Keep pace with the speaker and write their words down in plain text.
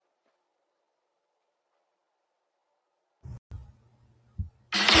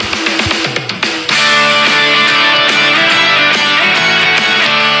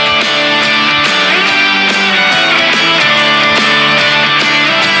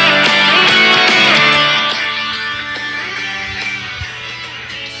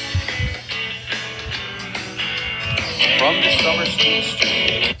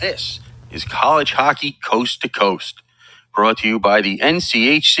This is College Hockey Coast to Coast, brought to you by the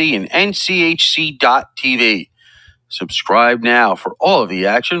NCHC and NCHC.TV. Subscribe now for all of the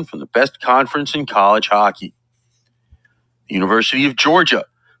action from the best conference in college hockey. The University of Georgia,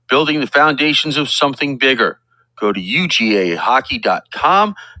 building the foundations of something bigger. Go to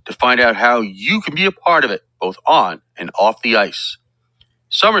UGAhockey.com to find out how you can be a part of it, both on and off the ice.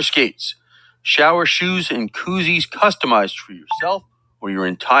 Summer Skates, shower shoes and koozies customized for yourself or your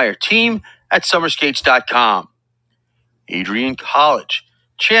entire team at summerskates.com. Adrian College,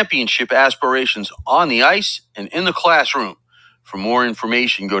 championship aspirations on the ice and in the classroom. For more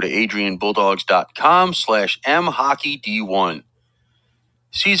information, go to adrianbulldogs.com/mhockeyd1.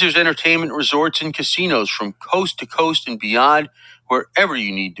 Caesars Entertainment Resorts and Casinos from coast to coast and beyond, wherever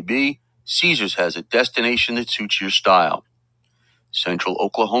you need to be, Caesars has a destination that suits your style. Central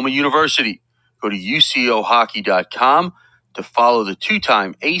Oklahoma University. Go to ucohockey.com to follow the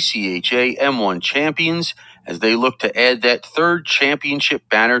two-time ACHA M1 champions as they look to add that third championship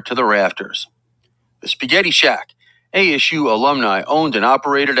banner to the rafters. The Spaghetti Shack, ASU alumni owned and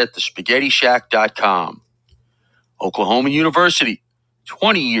operated at thespaghettishack.com. Oklahoma University,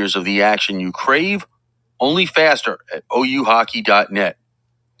 20 years of the action you crave, only faster at ouhockey.net.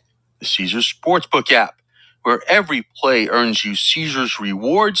 The Caesars Sportsbook app, where every play earns you Caesars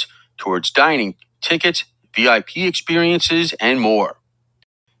rewards towards dining, tickets, VIP experiences, and more.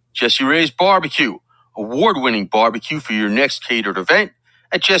 Jessie Rae's Barbecue, award-winning barbecue for your next catered event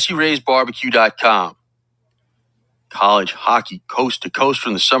at jessieray'sbarbecue.com. College Hockey Coast to Coast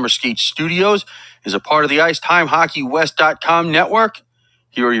from the Summer Skate Studios is a part of the IcetimeHockeyWest.com network.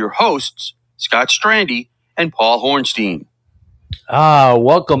 Here are your hosts, Scott Strandy and Paul Hornstein.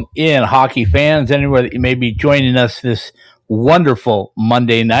 Welcome in, hockey fans, anywhere that you may be joining us this wonderful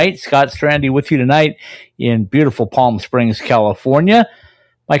Monday night. Scott Strandy with you tonight in beautiful Palm Springs, California.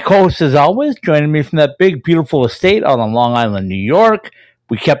 My co-host, as always, joining me from that big, beautiful estate out on Long Island, New York.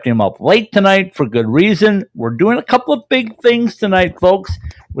 We kept him up late tonight for good reason. We're doing a couple of big things tonight, folks.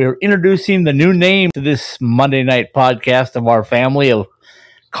 We're introducing the new name to this Monday night podcast of our family of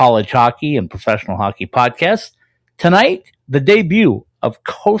college hockey and professional hockey podcasts. Tonight, the debut of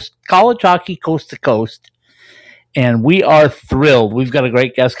College Hockey Coast to Coast. And we are thrilled. We've got a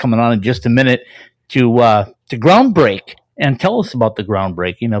great guest coming on in just a minute to groundbreak and tell us about the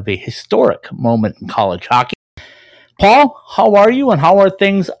groundbreaking of a historic moment in college hockey. Paul, how are you and how are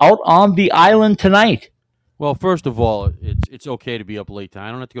things out on the island tonight? Well, first of all, it's okay to be up late tonight.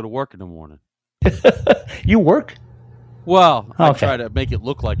 I don't have to go to work in the morning. You work? Well, I Okay. try to make it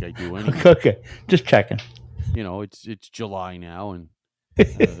look like I do anyway. Okay, just checking. You know, it's July now, and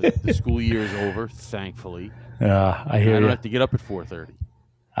the school year is over, thankfully. I hear I don't you. have to get up at 4:30.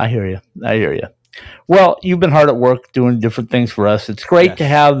 I hear you. Well, you've been hard at work doing different things for us. It's great Yes. to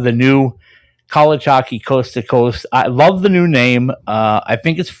have the new College Hockey Coast to Coast. I love the new name. I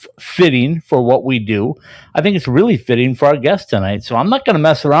think it's fitting for what we do. I think it's really fitting for our guest tonight. So I'm not going to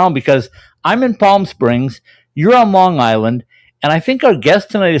mess around because I'm in Palm Springs. You're on Long Island. And I think our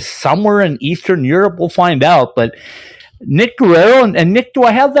guest tonight is somewhere in Eastern Europe. We'll find out. But Nick Guerrero, and Nick, do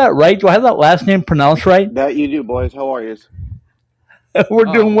I have that right? Do I have that last name pronounced right? That you do, boys. How are you? We're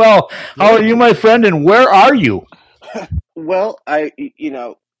doing well. How are you, my friend? And where are you? Well,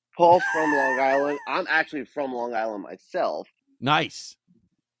 Paul's from Long Island. I'm actually from Long Island myself. Nice.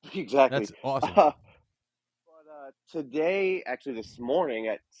 Exactly. That's awesome. But today, actually this morning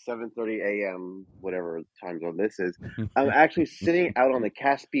at 7:30 a.m., whatever time zone this is, I'm actually sitting out on the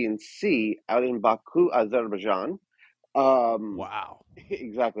Caspian Sea out in Baku, Azerbaijan. Wow.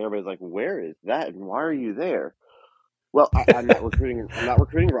 Exactly. Everybody's like, where is that and why are you there? Well, I'm not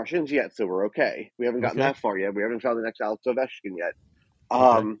recruiting Russians yet, so we're okay. We haven't gotten Okay. that far yet. We haven't found the next Alex Ovechkin yet.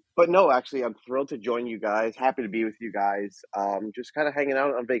 Okay. But no, actually, I'm thrilled to join you guys. Happy to be with you guys. Just kind of hanging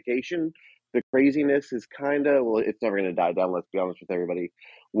out on vacation. The craziness is kind of, well, it's never going to die down. Let's be honest with everybody.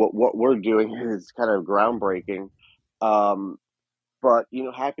 What we're doing is kind of groundbreaking. But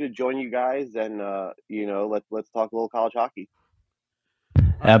happy to join you guys, and let's talk a little college hockey.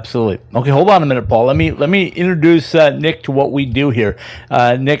 Absolutely. Okay, hold on a minute, Paul. Let me introduce Nick to what we do here.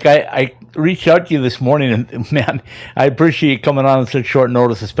 Nick, I reached out to you this morning, and man, I appreciate you coming on such short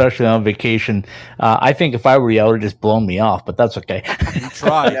notice, especially on vacation. I think if I were you, I would have just blown me off, but that's okay. You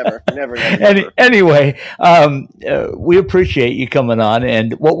try. Never. Anyway, we appreciate you coming on,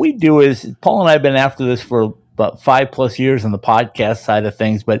 and what we do is Paul and I have been after this for about 5+ years on the podcast side of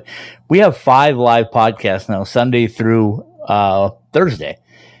things, but we have 5 live podcasts now, Sunday through Thursday.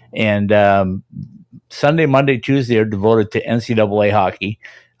 And Sunday, Monday, Tuesday are devoted to NCAA hockey.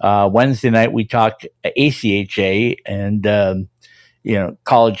 Wednesday night we talk ACHA, and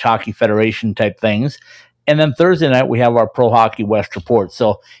College Hockey Federation type things. And then Thursday night we have our Pro Hockey West report.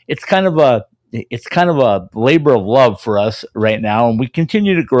 So it's kind of a labor of love for us right now, and we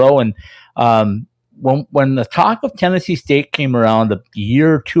continue to grow. And when the talk of Tennessee State came around a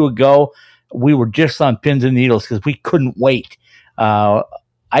year or two ago, we were just on pins and needles because we couldn't wait.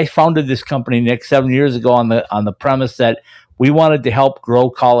 I founded this company, Nick, 7 years ago on the premise that we wanted to help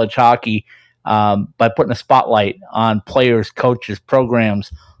grow college hockey by putting a spotlight on players, coaches,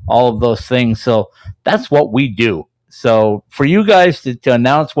 programs, all of those things. So that's what we do. So for you guys to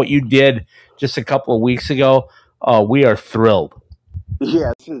announce what you did just a couple of weeks ago, we are thrilled.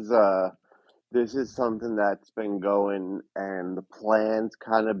 Yeah, this is something that's been going, and the plan's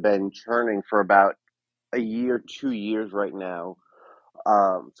kind of been churning for about a year, 2 years right now.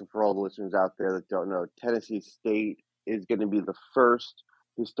 So for all the listeners out there that don't know, Tennessee State is going to be the first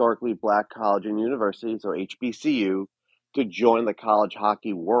historically black college and university, so HBCU, to join the college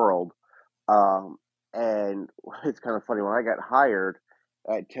hockey world. And it's kind of funny, when I got hired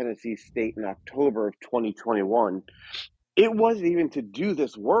at Tennessee State in October of 2021, it wasn't even to do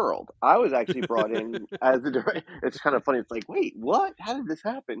this world. I was actually brought in as a director. It's kind of funny. It's like, wait, what? How did this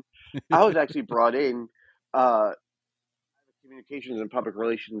happen? I was actually brought in communications and public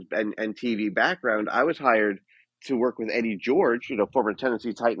relations and TV background. I was hired to work with Eddie George, former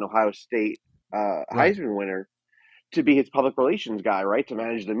Tennessee Titan, Ohio State Right. Heisman winner, to be his public relations guy, right? To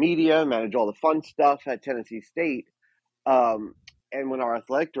manage the media, manage all the fun stuff at Tennessee State. And when our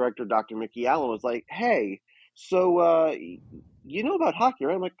athletic director, Dr. Mickey Allen, was like, hey, so you know about hockey,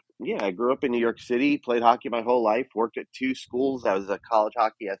 right? I'm like, yeah, I grew up in New York City, played hockey my whole life, worked at 2 schools. I was a college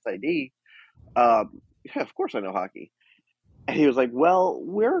hockey SID. Yeah, of course I know hockey. And he was like, well,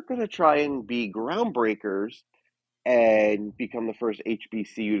 we're going to try and be groundbreakers and become the first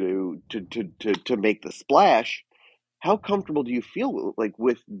HBCU to make the splash. How comfortable do you feel like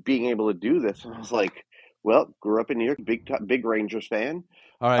with being able to do this? And I was like, well, grew up in New York, big Rangers fan.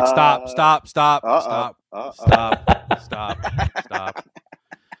 All right, stop.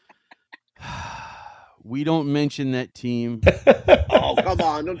 We don't mention that team Oh, come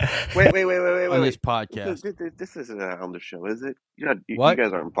on! Wait! on this podcast. This isn't an Islander show, is it? You What?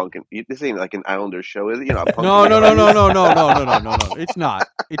 guys aren't punking. This ain't like an Islander show, is it? You're not punking. No. It's not.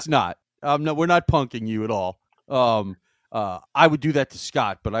 It's not. No, we're not punking you at all. I would do that to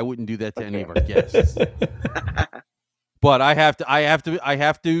Scott, but I wouldn't do that to any of our guests. But I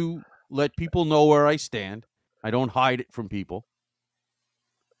have to let people know where I stand. I don't hide it from people.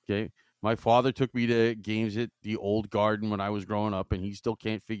 Okay. My father took me to games at the Old Garden when I was growing up, and he still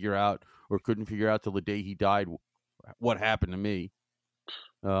couldn't figure out till the day he died what happened to me.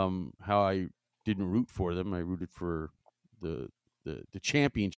 How I didn't root for them. I rooted for the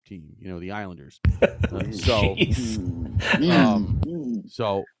champion team, the Islanders. So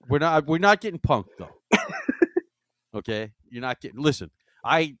we're not getting punked though. Okay, you're not getting. Listen,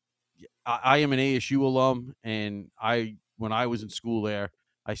 I am an ASU alum, and when I was in school there,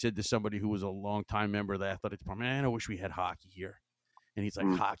 I said to somebody who was a longtime member of the athletic department, man, I wish we had hockey here. And he's like,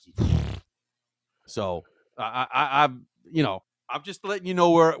 hockey. So I'm just letting you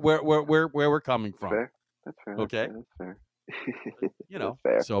know where we're coming from. Fair. That's fair. Okay. That's fair. That's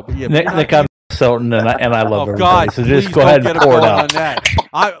fair. So, but yeah, Nick, I'm Minnesotan, and I love everybody. God, so just go ahead and pour it out. On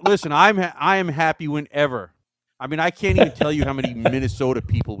that. Listen, I am happy whenever. I mean, I can't even tell you how many Minnesota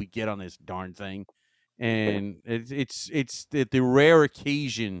people we get on this darn thing. And it's the rare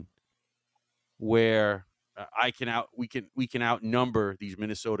occasion where we can outnumber these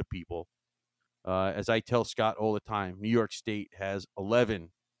Minnesota people. As I tell Scott all the time, New York State has 11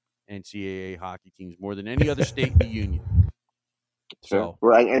 NCAA hockey teams, more than any other state in the union. So,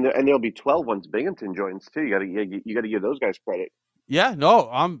 right, and there'll be 12 once Binghamton joins too. You got to give those guys credit. Yeah, no,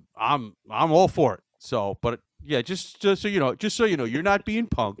 I'm all for it. So, but yeah, just so you know, you're not being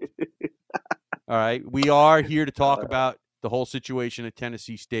punked. All right, we are here to talk about the whole situation at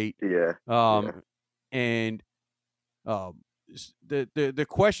Tennessee State. Yeah. And the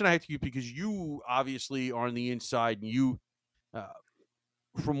question I have to you, because you obviously are on the inside, and you,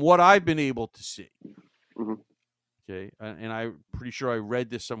 from what I've been able to see, okay, and I'm pretty sure I read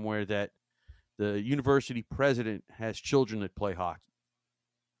this somewhere that the university president has children that play hockey.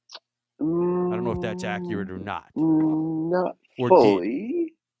 I don't know if that's accurate or not. Not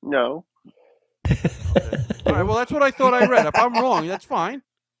fully. No. All right, well, that's what I thought I read. If I'm wrong, that's fine.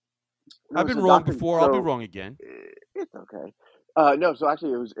 I've been wrong before. I'll be wrong again. It's okay. No, so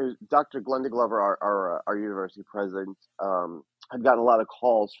actually, it was Dr. Glenda Glover, our university president, had gotten a lot of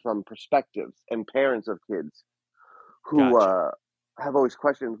calls from prospectives and parents of kids who have always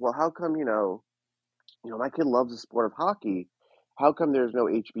questioned, well, how come, my kid loves the sport of hockey, how come there's no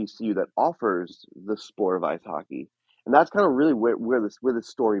HBCU that offers the sport of ice hockey? And that's kind of really where the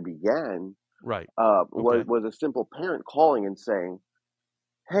story began. Right. Was Okay. was a simple parent calling and saying,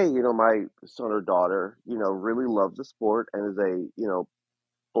 "Hey, my son or daughter, really loves the sport and is a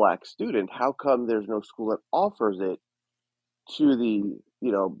black student. How come there's no school that offers it to the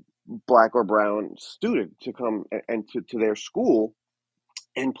black or brown student to come and to their school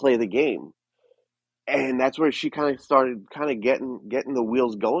and play the game?" And that's where she kind of started getting the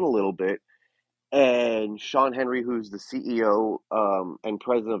wheels going a little bit. And Sean Henry, who's the CEO and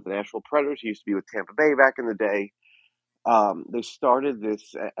president of the Nashville Predators, he used to be with Tampa Bay back in the day. They started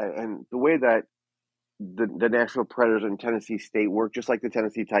this, and the way that the Nashville Predators and Tennessee State work, just like the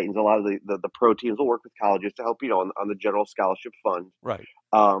Tennessee Titans, a lot of the pro teams will work with colleges to help on the general scholarship fund. Right.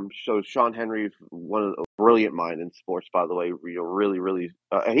 So Sean Henry, one of the brilliant mind in sports, by the way, really, really,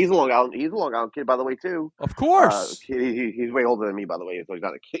 and he's a Long Island kid, by the way, too. Of course. He's way older than me, by the way, so he's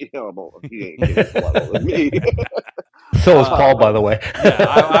not a kid. He ain't a kid, he's a lot older than me. So is Paul, by the way.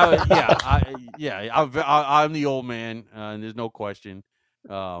 I'm the old man, and there's no question.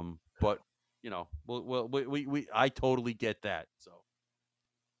 But I totally get that. So,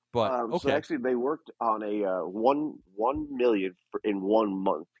 but okay. So actually, they worked on a 1 million in 1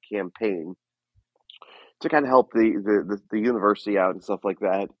 month campaign to kind of help the university out and stuff like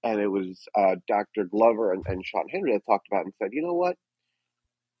that. And it was Dr. Glover and Sean Henry that talked about it and said, you know what?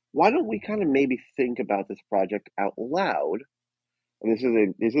 Why don't we kind of maybe think about this project out loud? And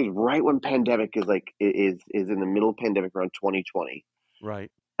this is right when pandemic is in the middle of pandemic around 2020.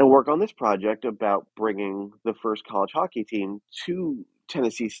 Right. And work on this project about bringing the first college hockey team to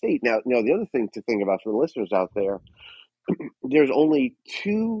Tennessee State. Now, the other thing to think about for the listeners out there, there's only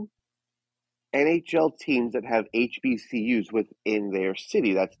 2 NHL teams that have HBCUs within their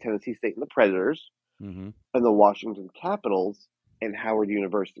city. That's Tennessee State and the Predators, Mm-hmm. and the Washington Capitals and Howard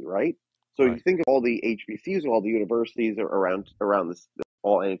University, right? So Right. you think of all the HBCUs and all the universities around this,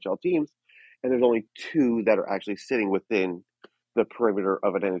 all NHL teams, and there's only 2 that are actually sitting within the perimeter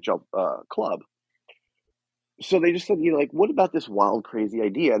of an NHL club. So they just said, what about this wild, crazy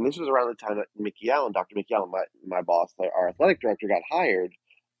idea? And this was around the time that Dr. Mickey Allen, my boss, our athletic director, got hired.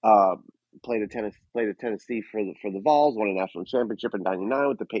 Played at Tennessee for the Vols, won a national championship in '99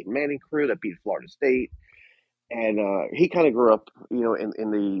 with the Peyton Manning crew that beat Florida State. And he kind of grew up, in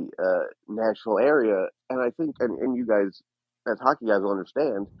the Nashville area. And I think, and you guys, as hockey guys, will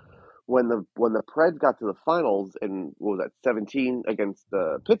understand when the Preds got to the finals in what was that 17 against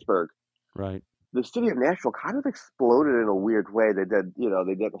Pittsburgh. Right. The city of Nashville kind of exploded in a weird way. They did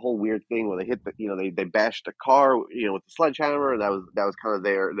the whole weird thing where they hit they bashed a car, with the sledgehammer. That was kind of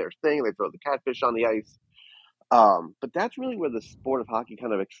their thing. They throw the catfish on the ice. But that's really where the sport of hockey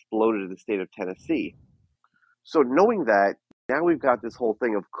kind of exploded in the state of Tennessee. So knowing that, now we've got this whole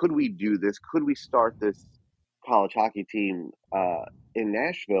thing of, could we do this? Could we start this college hockey team in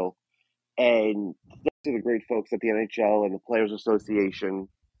Nashville? And to the great folks at the NHL and the Players Association,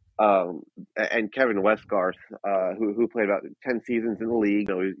 and Kevin Westgarth, who played about 10 seasons in the league.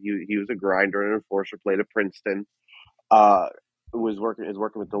 He was a grinder and enforcer, played at Princeton. Is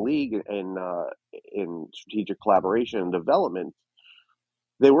working with the league in strategic collaboration and development.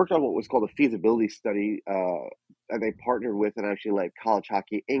 They worked on what was called a feasibility study, and they partnered with and actually let College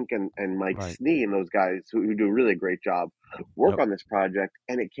Hockey Inc. and Mike Right. Snee and those guys who do a really great job work on this project.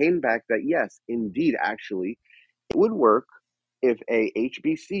 And it came back that yes, indeed, actually, it would work if a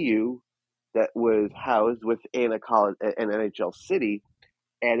HBCU that was housed within an NHL city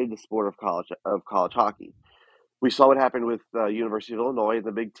added the sport of college hockey. We saw what happened with University of Illinois in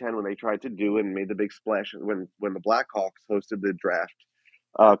the Big Ten when they tried to do and made the big splash when the Blackhawks hosted the draft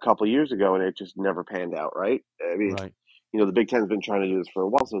a couple of years ago, and it just never panned out. Right? I mean, Right. the Big Ten's been trying to do this for a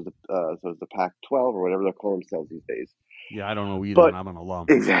while. So is the Pac-12 or whatever they call themselves these days. Yeah, I don't know either, But and I'm an alum.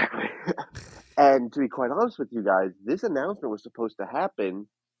 exactly. And to be quite honest with you guys, this announcement was supposed to happen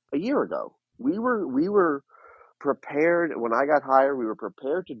a year ago. We were prepared when I got hired. We were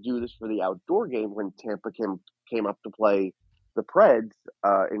prepared to do this for the outdoor game when Tampa came up to play the Preds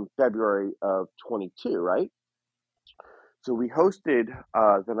in February of 22, right? So we hosted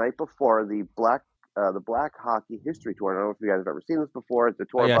the night before the Black Hockey History Tour. I don't know if you guys have ever seen this before. It's a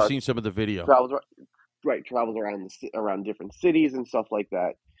tour Yeah, bus. I've seen some of the video. Travels around different cities and stuff like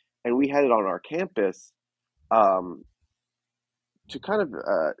that. And we had it on our campus to kind of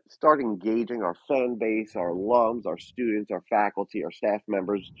start engaging our fan base, our alums, our students, our faculty, our staff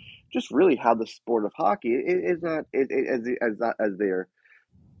members, just really how the sport of hockey is not as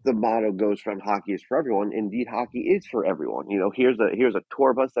the motto goes from hockey is for everyone. Indeed, hockey is for everyone. Here's a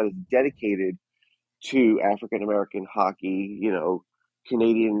tour bus that is dedicated to African American hockey,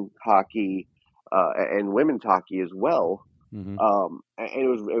 Canadian hockey, and women's hockey as well. Mm-hmm.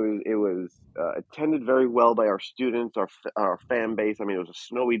 And it was attended very well by our students, our fan base. I mean, it was a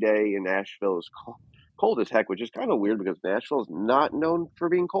snowy day in Nashville. It was cold as heck, which is kind of weird because Nashville is not known for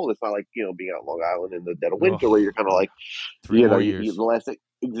being cold. It's not like being out on Long Island in the dead of winter where you're kind of like 3 more years. the last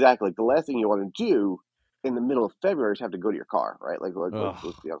thing you want to do in the middle of February is have to go to your car, right? Like let's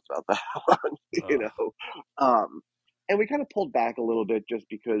be honest about that. And we kind of pulled back a little bit just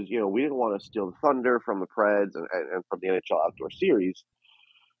because, we didn't want to steal the thunder from the Preds and from the NHL Outdoor Series.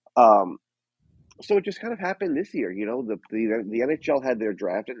 So it just kind of happened this year. The NHL had their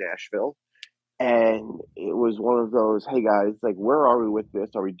draft in Nashville, and it was one of those, hey guys, like, where are we with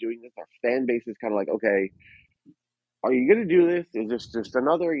this? Are we doing this? Our fan base is kind of like, okay, are you going to do this? Is this just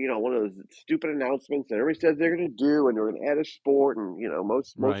another, one of those stupid announcements that everybody says they're going to do, and they're going to add a sport, and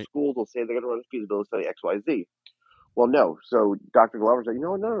most schools will say they're going to run a feasibility study X, Y, Z. Well, no. So Dr. Glover said,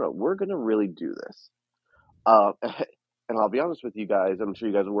 no, we're going to really do this. And I'll be honest with you guys, I'm sure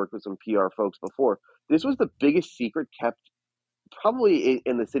you guys have worked with some PR folks before. This was the biggest secret kept probably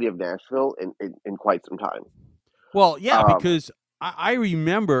in the city of Nashville in quite some time. Well, yeah, because I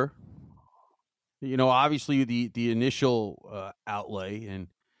remember, obviously the initial outlay and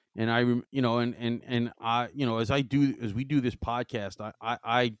I, and I, as we do this podcast,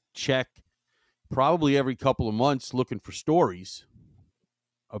 I check probably every couple of months looking for stories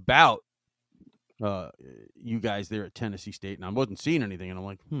about you guys there at Tennessee State, and I wasn't seeing anything, and I'm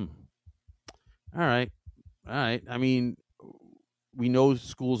like, all right. I mean, we know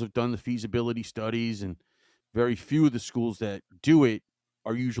schools have done the feasibility studies, and very few of the schools that do it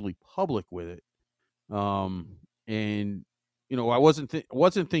are usually public with it. And I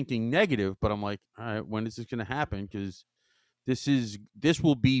wasn't thinking negative, but I'm like, all right, when is this going to happen? Because this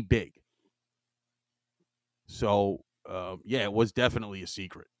will be big. So it was definitely a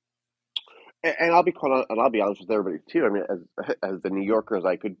secret. And I'll be honest with everybody too. I mean, as the New Yorker as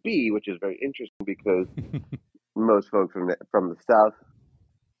I could be, which is very interesting because most folks from the South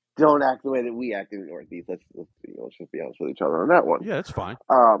don't act the way that we act in the Northeast. Let's just be honest with each other on that one. Yeah, that's fine.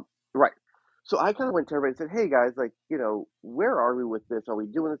 Right. So I kind of went to everybody and said, hey guys, like, where are we with this? Are we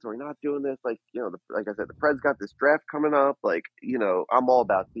doing this? Are we not doing this? Like, like I said, the Preds got this draft coming up. Like, I'm all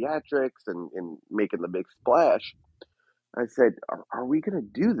about theatrics and making the big splash. I said, are we going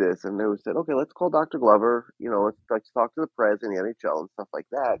to do this? And they said, okay, let's call Dr. Glover. Let's talk to the Preds and the NHL and stuff like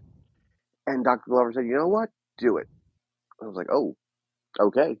that. And Dr. Glover said, you know what? Do it. I was like, oh,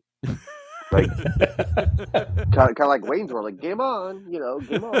 okay. Like, kind of like Wayne's World, like, game on,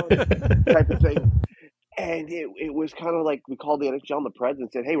 type of thing. And it was kind of like we called the NHL and the Preds and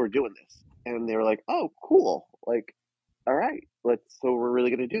said, hey, we're doing this. And they were like, oh, cool. Like, all right, so we're really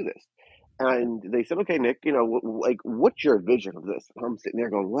going to do this. And they said, okay, Nick, what's your vision of this? And I'm sitting there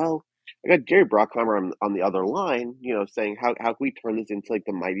going, well, I got Jerry Brockheimer on the other line, saying how can we turn this into like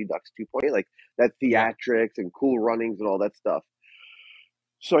the Mighty Ducks 2.8, like that theatrics and cool runnings and all that stuff.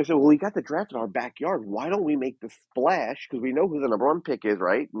 So I said, well, we got the draft in our backyard. Why don't we make the splash? Because we know who the number one pick is,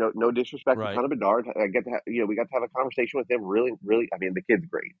 right? No disrespect to Connor Bedard. I get to we got to have a conversation with him. Really, really. I mean, the kid's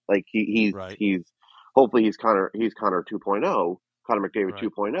great. Like he's hopefully he's Connor 2.0, Connor McDavid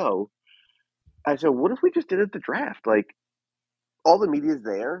 2.0. I said, what if we just did it at the draft? Like, all the media's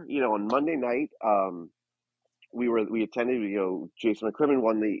there. On Monday night, we attended. Jason McCrimmon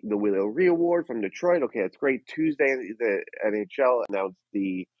won the Willie O'Ree Award from Detroit. Okay, that's great. Tuesday, the NHL announced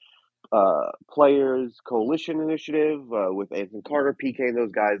the Players Coalition Initiative with Anthony Carter, PK, and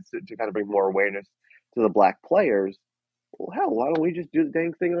those guys to kind of bring more awareness to the Black players. Well, hell, why don't we just do the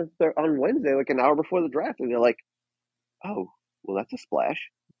dang thing on Wednesday, like an hour before the draft? And they're like, oh, well, that's a splash.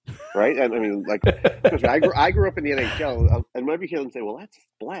 Right? And I mean, like, I grew up in the NHL, and whenever you hear them say, well, that's a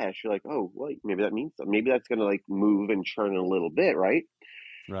splash, you're like, oh, well, maybe that means something. Maybe that's going to, like, move and churn a little bit, right?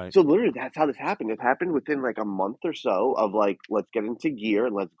 Right. So literally, that's how this happened. It happened within, like, a month or so of, like, let's get into gear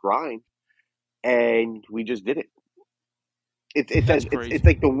and let's grind. And we just did it. It's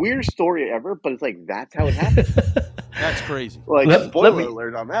like the weirdest story ever, but it's like, that's how it happened. That's crazy. Like, spoiler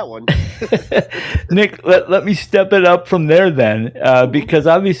alert on that one. Nick, let me step it up from there then, because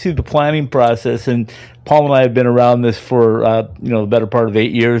obviously the planning process, and Paul and I have been around this for the better part of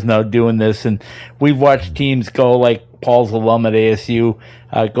 8 years now doing this, and we've watched teams go, like Paul's alum at ASU,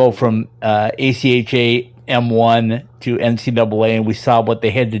 go from ACHA M1 to NCAA, and we saw what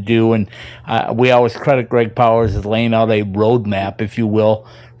they had to do, and we always credit Greg Powers as laying out a roadmap, if you will,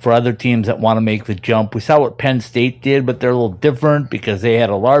 for other teams that want to make the jump. We saw what Penn State did, but they're a little different because they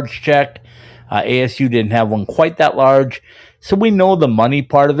had a large check. ASU didn't have one quite that large. So we know the money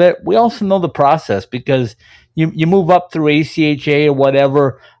part of it. We also know the process because you move up through ACHA or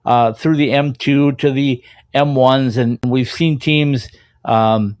whatever, through the M2 to the M1s, and we've seen teams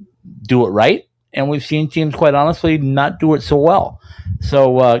do it right, and we've seen teams, quite honestly, not do it so well.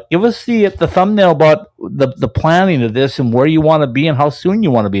 So give us the thumbnail about the planning of this and where you want to be and how soon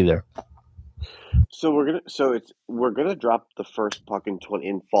you want to be there. So we're gonna drop the first puck in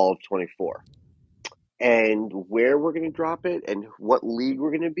fall of 24, and where we're gonna drop it and what league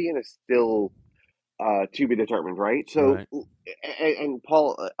we're gonna be in is still to be determined, right? So, Right. and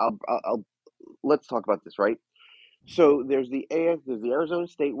Paul, let's talk about this, right? So there's the Arizona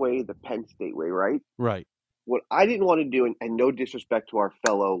State way, the Penn State way, right? Right. What I didn't want to do, and no disrespect to our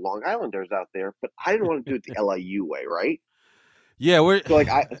fellow Long Islanders out there, but I didn't want to do it the LIU way, right? Yeah, we're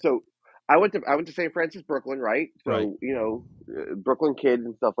So I went to St. Francis, Brooklyn, right? right. So Brooklyn kids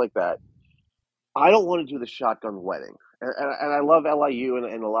and stuff like that. I don't want to do the shotgun wedding, and I love LIU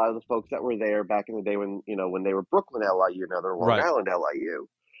and a lot of the folks that were there back in the day when they were Brooklyn LIU, now they're Long Right. Island LIU.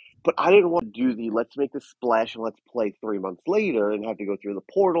 But I didn't want to do the let's make the splash and let's play 3 months later and have to go through the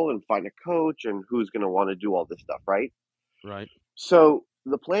portal and find a coach and who's going to want to do all this stuff, right? Right. So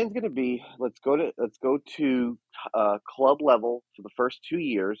the plan's going to be let's go to club level for the first 2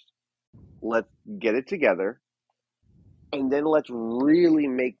 years. Let's get it together, and then let's really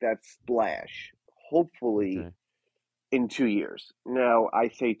make that splash. Hopefully Okay. in 2 years. Now I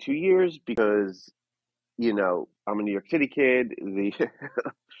say 2 years because I'm a New York City kid.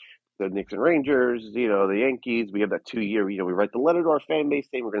 The Knicks and Rangers, the Yankees. We have that 2 year. We write the letter to our fan base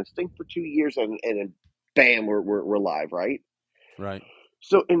saying we're going to stink for 2 years, and then bam, we're live, right? Right.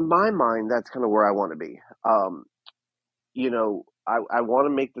 So in my mind, that's kind of where I want to be. I want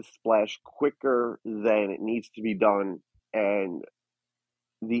to make the splash quicker than it needs to be done, and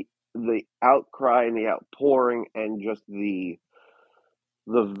the outcry and the outpouring and just the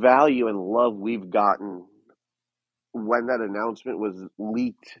value and love we've gotten when that announcement was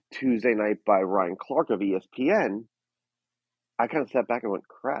leaked Tuesday night by Ryan Clark of ESPN. I kind of sat back and went,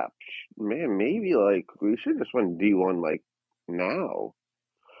 crap, man, maybe like we should just win D1 like now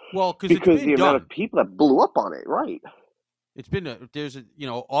Well, because it's because been the amount done. of people that blew up on it, right? It's been there's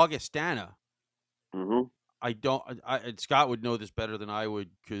Augustana. Mm-hmm. I don't. And Scott would know this better than I would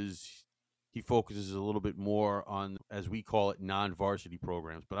because he focuses a little bit more on, as we call it, non-varsity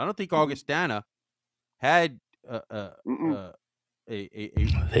programs. But I don't think Augustana had a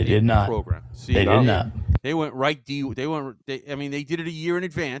They did not. program. See, They did not. They went right D. I mean, they did it a year in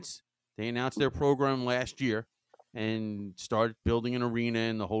advance. They announced their program last year and started building an arena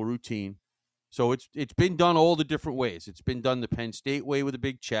and the whole routine. So it's been done all the different ways. It's been done the Penn State way with a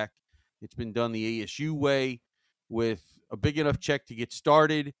big check. It's been done the ASU way with a big enough check to get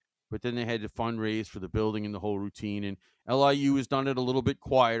started, but then they had to fundraise for the building and the whole routine. And LIU has done it a little bit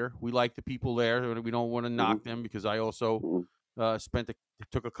quieter. We like the people there. We don't want to knock them because I also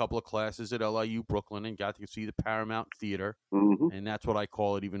took a couple of classes at LIU Brooklyn and got to see the Paramount Theater, and that's what I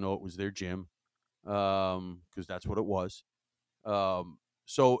call it, even though it was their gym, because that's what it was.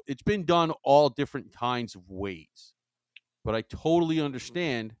 So it's been done all different kinds of ways, but I totally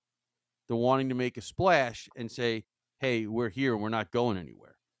understand the wanting to make a splash and say, hey, we're here and we're not going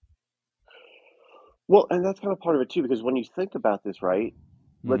anywhere. Well, and that's kind of part of it too, because when you think about this, right,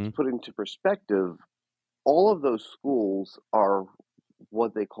 let's put it into perspective. All of those schools are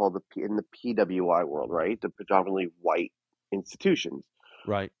what they call in the PWI world, right? The predominantly white institutions.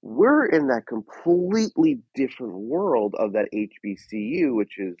 Right. We're in that completely different world of that HBCU,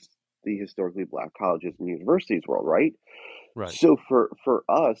 which is the historically black colleges and universities world, right? Right. So for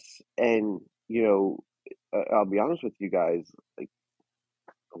us, and I'll be honest with you guys, like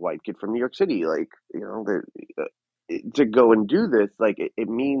a white kid from New York City, like to go and do this, like it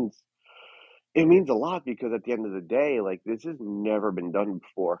means a lot because at the end of the day, like this has never been done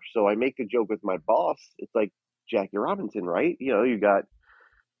before. So I make the joke with my boss. It's like Jackie Robinson, right? You've got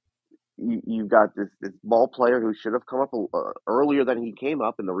this ball player who should have come up earlier than he came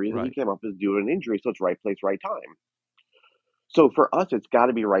up, and the reason he came up is due to an injury. So it's right place, right time. So for us, it's got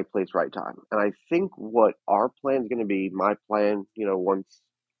to be right place, right time. And I think what our plan is going to be, my plan, once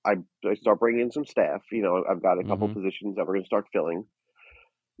I start bringing in some staff, I've got a couple positions that we're going to start filling.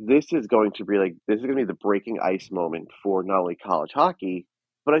 This is going to be the breaking ice moment for not only college hockey,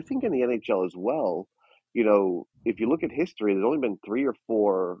 but I think in the NHL as well. If you look at history, there's only been 3 or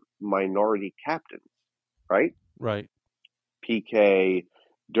 4 minority captains, right? Right. PK,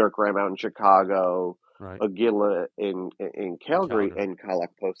 Dirk Ram out in Chicago, Right. Aguila in Calgary, and Kyle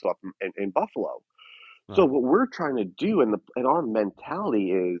Okposo in Buffalo. Right. So what we're trying to do, and our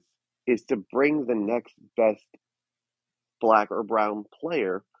mentality is to bring the next best black or brown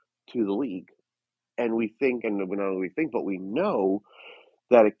player to the league. And we think, and not only we think, but we know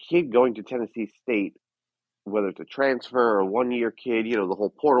that a kid going to Tennessee State, whether it's a transfer or a 1-year kid, the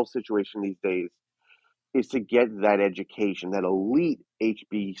whole portal situation these days, is to get that education, that elite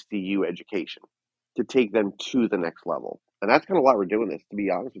HBCU education, to take them to the next level. And that's kind of why we're doing this, to be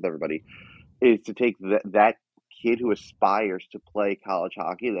honest with everybody, is to take that kid who aspires to play college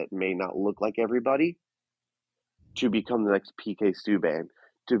hockey that may not look like everybody to become the next PK Subban,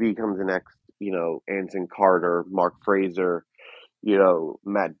 to become the next, Anson Carter, Mark Fraser,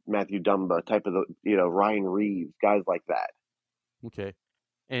 Matthew Dumba type of Ryan Reeves, guys like that. Okay.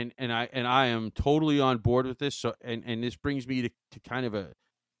 And I am totally on board with this. So and this brings me to kind of a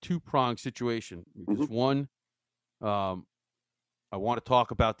two-pronged situation. Because one, I want to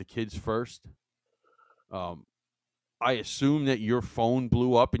talk about the kids first. I assume that your phone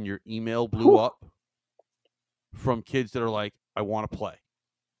blew up and your email blew up from kids that are like, I want to play.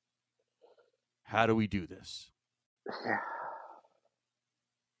 How do we do this?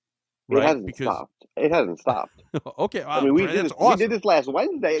 Right? It hasn't stopped. Okay. I mean, we did this last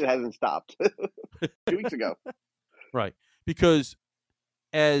Wednesday. It hasn't stopped. 2 weeks ago. Right. Because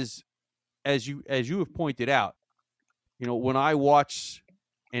as you have pointed out, when I watch,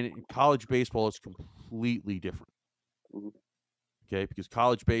 and college baseball is completely different. Okay, because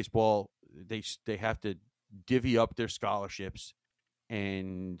college baseball, they have to divvy up their scholarships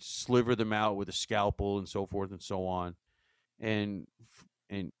and sliver them out with a scalpel and so forth and so on. And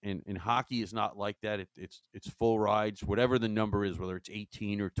hockey is not like that. It's full rides, whatever the number is, whether it's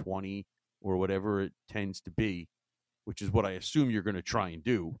 18 or 20 or whatever it tends to be, which is what I assume you're going to try and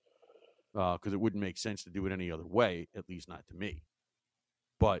do, because it wouldn't make sense to do it any other way, at least not to me.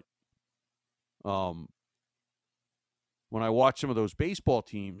 But when I watch some of those baseball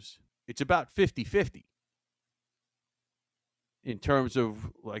teams, it's about 50-50 in terms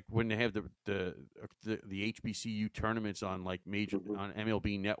of like when they have the HBCU tournaments on like major on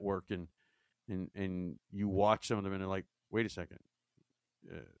MLB Network, and you watch some of them and they're like, wait a second,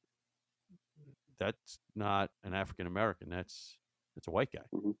 that's not an African American, that's a white guy.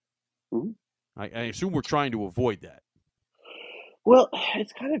 I assume we're trying to avoid that. Well,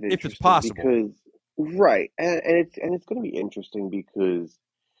 it's kind of interesting if it's possible, because right, and it's going to be interesting because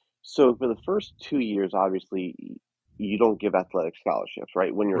so for the first 2 years, obviously, you don't give athletic scholarships,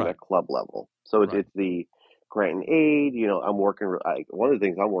 right? When you're at club level, so it's the grant and aid. I'm working. One of the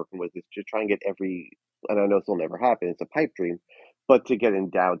things I'm working with is to try and get every, and I know this will never happen. It's a pipe dream, but to get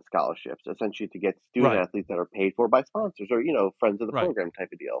endowed scholarships, essentially to get student athletes that are paid for by sponsors or friends of the program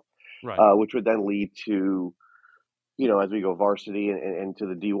type of deal, which would then lead to, as we go varsity and to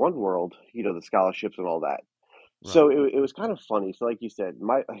the D1 world, the scholarships and all that. So it was kind of funny. So like you said,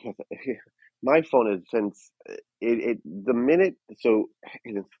 my phone has since the minute. So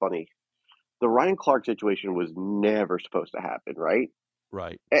it's funny. The Ryan Clark situation was never supposed to happen, right?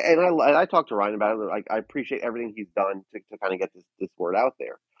 Right. And I talked to Ryan about it. Like, I appreciate everything he's done to kind of get this word out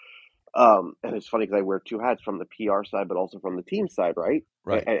there. And it's funny because I wear two hats, from the PR side, but also from the team side, right?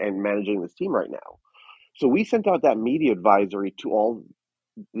 Right. And managing this team right now. So we sent out that media advisory to all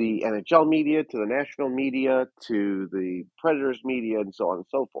the NHL media, to the national media, to the Predators media, and so on and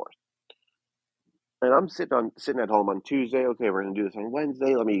so forth. And I'm sitting at home on Tuesday. Okay, we're going to do this on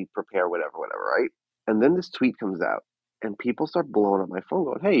Wednesday. Let me prepare, whatever, right? And then this tweet comes out, and people start blowing up my phone,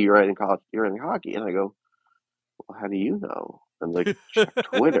 going, "Hey, you're in college, you're in hockey," and I go, "Well, how do you know?" And like, check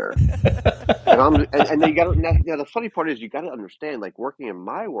Twitter. and you got to. Now the funny part is, you got to understand, like, working in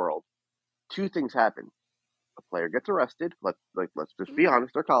my world, two things happen. A player gets arrested. Let's just be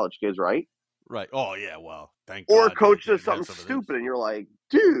honest, they're college kids, right? Right. Oh yeah. Well, thank or God. Or coach does something stupid, and you're like,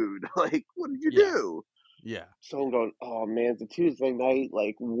 "Dude, like, what did you do?" Yeah. So I'm going, "Oh man, it's a Tuesday night.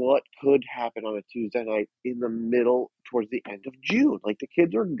 Like, what could happen on a Tuesday night in the middle, towards the end of June? Like, the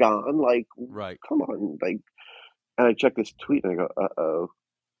kids are gone. Like, come on, like." And I check this tweet, and I go, "Uh-oh."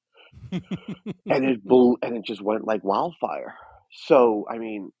 and it just went like wildfire. So I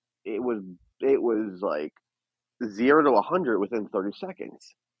mean, it was like 0 to 100 within 30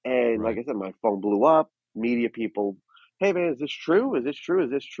 seconds. And like I said, my phone blew up. Media people, "Hey man, is this true? Is this true?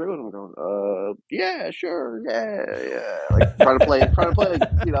 Is this true?" And I'm going, yeah, sure, yeah. Like trying to play, like,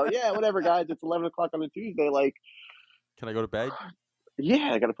 yeah, whatever, guys. It's 11 o'clock on a Tuesday. Like, can I go to bed?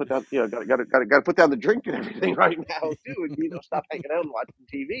 Yeah, I got to put down, got to put down the drink and everything right now too, and stop hanging out and watching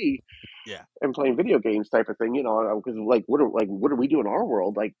TV. Yeah. And playing video games type of thing, because like what do we do in our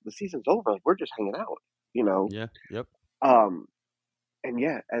world? Like, the season's over, like, we're just hanging out, Yeah. Yep. And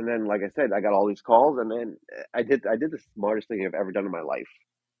yeah, and then like I said, I got all these calls, and then I did the smartest thing I've ever done in my life.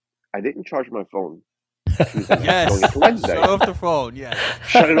 I didn't charge my phone Tuesday night, Yes. going into Wednesday. Shut off the phone. Yes.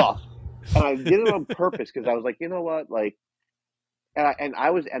 Shut it off. And I did it on purpose because I was like, you know what, like, and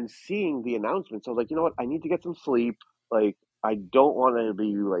I'm seeing the announcement, so I was like, you know what, I need to get some sleep. Like, I don't want to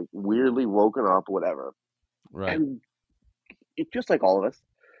be like weirdly woken up, whatever. Right. And it's just like all of us.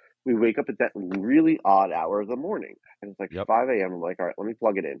 We wake up at that really odd hour of the morning, and it's like 5 a.m. I'm like, all right, let me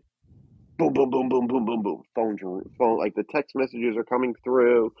plug it in. Boom, boom, boom, boom, boom, boom, boom. Phone, like the text messages are coming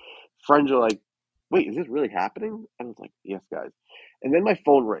through. Friends are like, wait, is this really happening? And I was like, yes, guys. And then my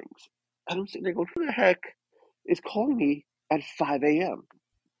phone rings, and I'm sitting there going, who the heck is calling me at 5 a.m.?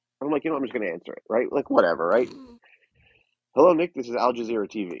 I'm like, you know, I'm just going to answer it, right? Like, whatever, right? Hello, Nick. This is Al Jazeera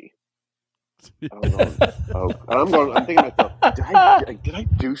TV. And I'm going, oh, and I'm thinking to myself, did I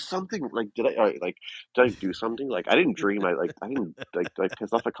do something? Like, did I do something? Like, I didn't dream. I didn't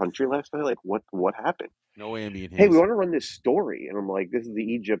piss off the country last night. Like, what happened? No ambient haze. Hey, we want to run this story, and I'm like, this is the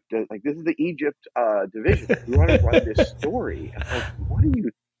Egypt division. We want to run this story. And I'm like, what are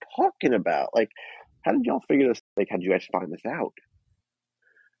you talking about? Like, how did y'all figure this? Like, how did you guys find this out?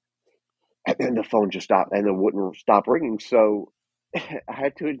 And then the phone just stopped, and it wouldn't stop ringing. So I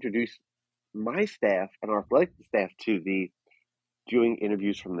had to introduce my staff and our athletic staff to the doing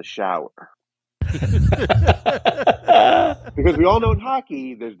interviews from the shower. Because we all know in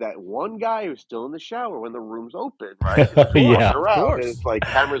hockey, there's that one guy who's still in the shower when the room's open, right? Yeah, around, and it's like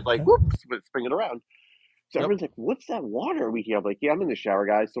cameras like whoops, but it's spinning around. So everyone's like, "What's that water we hear?" I'm like, "Yeah, I'm in the shower,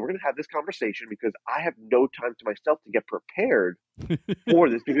 guys. So we're gonna have this conversation because I have no time to myself to get prepared for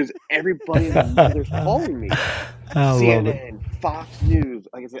this because everybody in the mother's calling me. CNN, Fox News,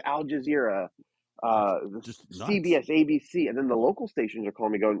 like I said, Al Jazeera, CBS, ABC, and then the local stations are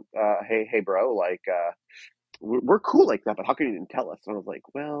calling me, going, "Hey, bro, like." We're cool like that, but how come you didn't tell us? And I was like,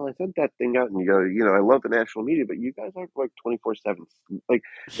 well, I sent that thing out, and you go, you know, I love the national media, but you guys aren't like 24/7. Like,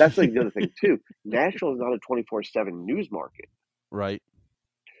 that's like the other thing too. Nashville is not a 24/7 news market, right?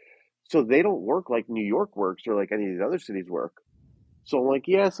 So they don't work like New York works or like any of these other cities work. So I'm like,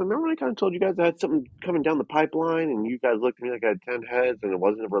 yeah. So remember when I kind of told you guys I had something coming down the pipeline, and you guys looked at me like I had 10 heads, and it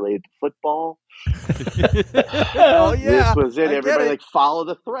wasn't related to football. Oh yeah, this was it. Everybody like follow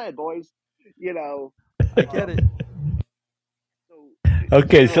the thread, boys. You know. I get it.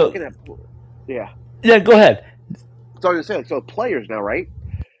 Okay, so yeah, go ahead. So I was saying, so players now, right?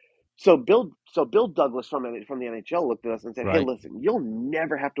 So Bill Douglas from the NHL looked at us and said, "Hey, listen, you'll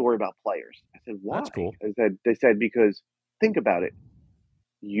never have to worry about players." I said, "Why?" That's cool. They said because think about it,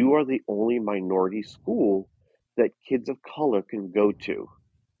 you are the only minority school that kids of color can go to.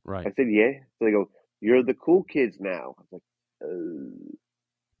 Right. I said, "Yeah." So they go, "You're the cool kids now." I was like,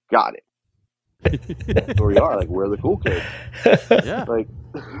 "Got it." That's where we are. Like, we're the cool kids. Yeah. Like,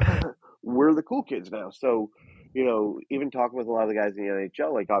 we're the cool kids now. So, you know, even talking with a lot of the guys in the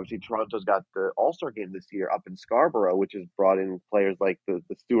NHL, like obviously Toronto's got the All-Star game this year up in Scarborough, which has brought in players like the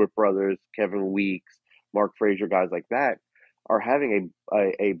Stewart brothers, Kevin Weeks, Mark Frazier, guys like that, are having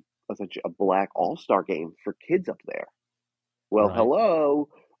a black All-Star game for kids up there. Well, hello.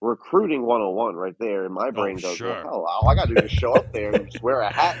 Recruiting 101 right there. And my brain goes, well, hell, all I got to do is show up there and just wear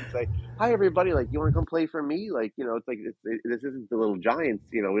a hat and say, hi, everybody. Like, you want to come play for me? Like, you know, it's like, this isn't the Little Giants.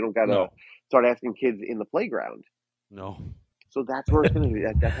 You know, we don't got to start asking kids in the playground. No. So that's where it's going to be.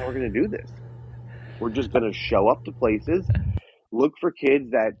 That's how we're going to do this. We're just going to show up to places, look for kids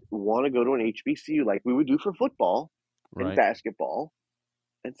that want to go to an HBCU like we would do for football and basketball,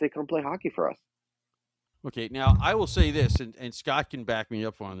 and say, come play hockey for us. Okay, now I will say this, and Scott can back me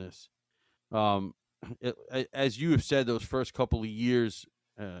up on this. As you have said, those first couple of years,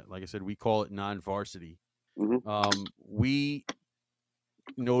 like I said, we call it non-varsity. Mm-hmm. We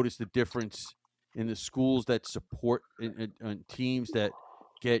notice the difference in the schools that support and teams that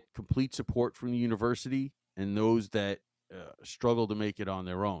get complete support from the university and those that struggle to make it on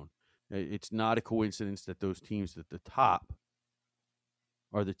their own. It's not a coincidence that those teams at the top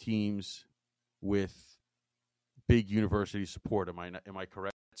are the teams with big university support. Am I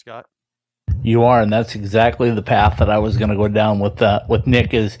correct, Scott? You are, and that's exactly the path that I was going to go down with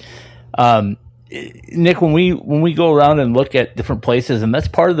Nick. Is Nick, when we go around and look at different places, and that's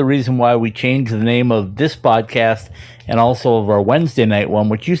part of the reason why we changed the name of this podcast and also of our Wednesday night one,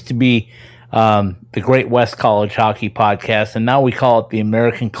 which used to be the Great West College Hockey Podcast, and now we call it the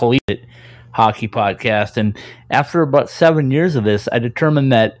American Collegiate Hockey Podcast. And after about 7 years of this, I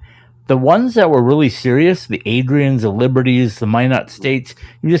determined that the ones that were really serious, the Adrians, the Liberties, the Minot States,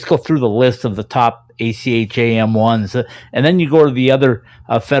 you just go through the list of the top ACHAM ones. And then you go to the other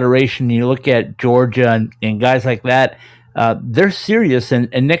federation, and you look at Georgia and guys like that. They're serious. And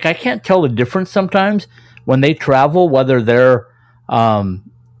Nick, I can't tell the difference sometimes when they travel, whether they're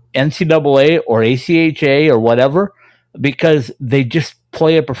NCAA or ACHA or whatever, because they just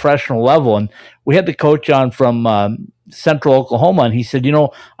play at professional level. And we had the coach on from Central Oklahoma, and he said,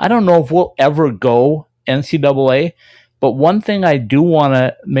 I don't know if we'll ever go NCAA, but one thing I do want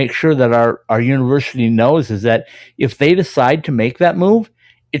to make sure that our university knows is that if they decide to make that move,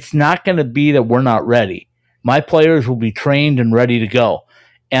 it's not going to be that we're not ready. My players will be trained and ready to go.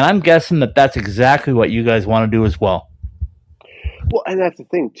 And I'm guessing that that's exactly what you guys want to do as well. Well, and that's the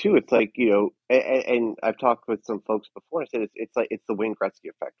thing too. It's like, and I've talked with some folks before. I said it's the Wayne Gretzky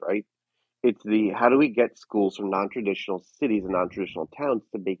effect, right? It's the how do we get schools from non-traditional cities and non-traditional towns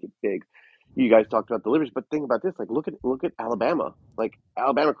to make it big? You guys talked about the Liberties, but think about this. Like, look at Alabama. Like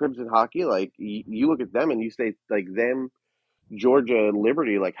Alabama Crimson hockey. Like you look at them and you say like them, Georgia and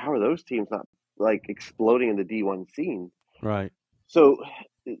Liberty. Like, how are those teams not like exploding in the D1 scene? Right. So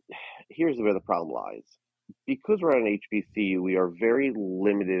here's where the problem lies. Because we're at an HBCU, we are very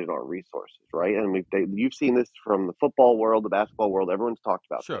limited in our resources, right? And you've seen this from the football world, the basketball world. Everyone's talked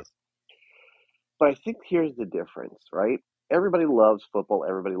about Sure. this. But I think here's the difference, right? Everybody loves football.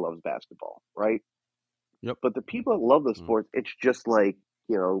 Everybody loves basketball, right? Yep. But the people that love the sports, it's just like,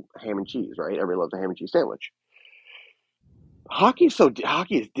 ham and cheese, right? Everybody loves a ham and cheese sandwich. Hockey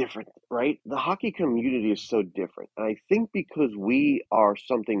is different, right? The hockey community is so different. And I think because we are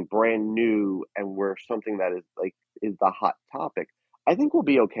something brand new and we're something that is the hot topic, I think we'll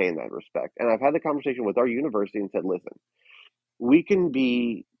be okay in that respect. And I've had the conversation with our university and said, listen, we can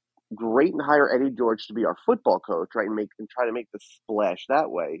be great and hire Eddie George to be our football coach, right? And try to make the splash that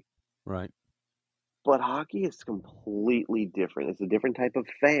way. Right. But hockey is completely different. It's a different type of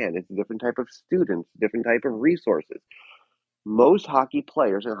fan. It's a different type of students, different type of resources. Most hockey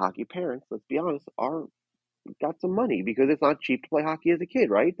players and hockey parents, let's be honest, got some money because it's not cheap to play hockey as a kid,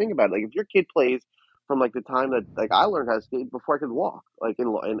 right? Think about it. Like if your kid plays from like the time that like I learned how to skate before I could walk, like in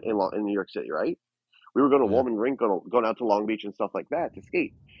New York City, right? We were going to Woolman Rink, going out to Long Beach and stuff like that to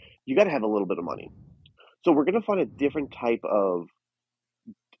skate. You got to have a little bit of money. So we're going to find a different type of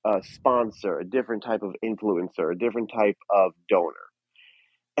sponsor, a different type of influencer, a different type of donor.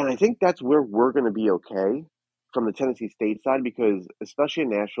 And I think that's where we're going to be okay from the Tennessee State side because, especially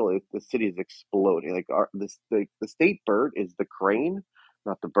in Nashville, the city is exploding. Like the state bird is the crane,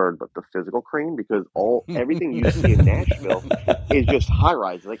 not the bird, but the physical crane, because everything you see in Nashville is just high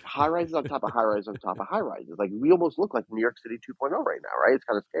rises, like high rises on top of high rises on top of high rises. Like we almost look like New York City 2.0 right now, right? It's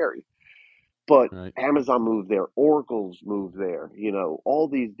kind of scary. But Amazon moved there, Oracle's moved there. All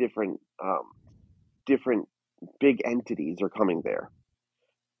these different big entities are coming there.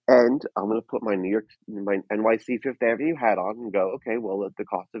 And I'm going to put my NYC Fifth Avenue hat on and go, okay, well, the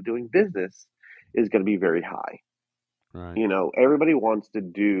cost of doing business is going to be very high. Right. Everybody wants to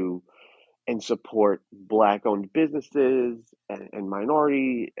do and support Black-owned businesses and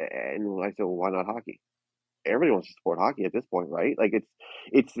minority. And I said, well, why not hockey? Everybody wants to support hockey at this point, right? Like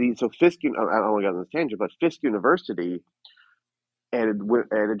so Fisk. I don't want to get on this tangent, but Fisk University added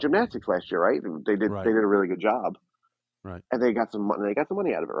gymnastics last year, right? They did a really good job. Right. And they got some money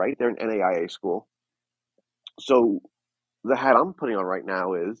out of it, right? They're an NAIA school. So the hat I'm putting on right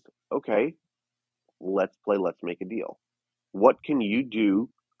now is, okay, let's make a deal. What can you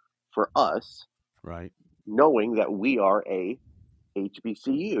do for us? Right. Knowing that we are a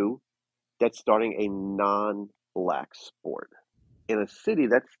HBCU that's starting a non-black sport in a city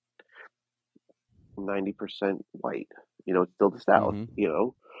that's 90% white. It's still the South,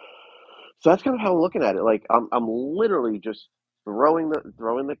 So that's kind of how I'm looking at it. Like I'm literally just throwing the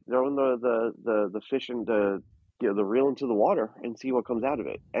fish into the reel into the water and see what comes out of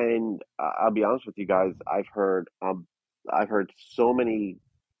it. And I'll be honest with you guys, I've heard so many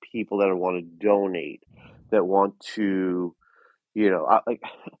people that want to donate, that want to,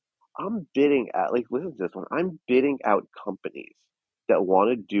 I'm bidding out. Like listen to this one. I'm bidding out companies that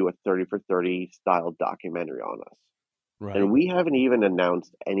want to do a 30 for 30 style documentary on us. Right. And we haven't even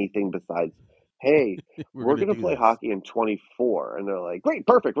announced anything besides, hey, we're going to play hockey in 24. And they're like, great,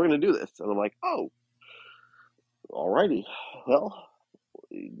 perfect, we're going to do this. And I'm like, oh, all righty. Well,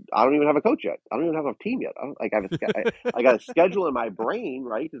 I don't even have a coach yet. I don't even have a team yet. I got a schedule in my brain,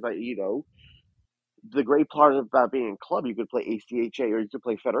 right? Because the great part about being in club, you could play ACHA or you could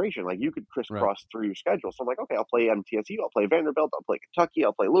play Federation. Like you could crisscross through your schedule. So I'm like, okay, I'll play MTSU, I'll play Vanderbilt, I'll play Kentucky,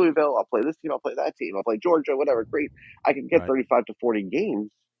 I'll play Louisville, I'll play this team, I'll play that team, I'll play Georgia, whatever. Great. I can get 35 to 40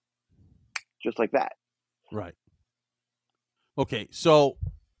 games just like that. Right. Okay, so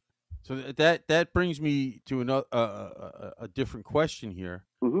that brings me to another a different question here.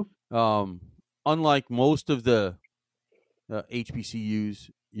 Mm-hmm. Unlike most of the HBCUs,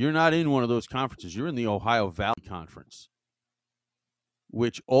 you're not in one of those conferences. You're in the Ohio Valley Conference.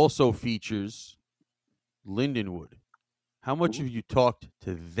 which also features Lindenwood. How much have you talked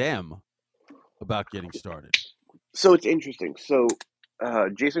to them about getting started? So it's interesting. So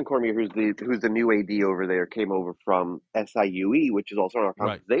Jason Cormier, who's the new AD over there, came over from SIUE, which is also in our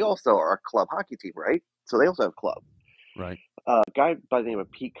conference. Right. They also are a club hockey team, right? So they also have club. Right. A guy by the name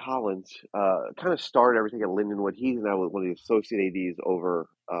of Pete Collins kind of started everything at Lindenwood. He's now one of the associate ADs over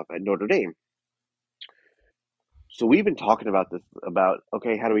at Notre Dame. So we've been talking about this, about,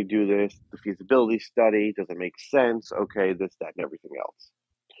 okay, how do we do this? The feasibility study, does it make sense? Okay, this, that, and everything else.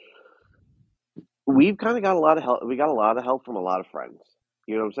 We've kind of got a lot of help. We got a lot of help from a lot of friends.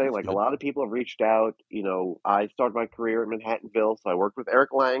 You know what I'm saying? That's Like, good. a lot of people have reached out. You know, I started my career in Manhattanville, so I worked with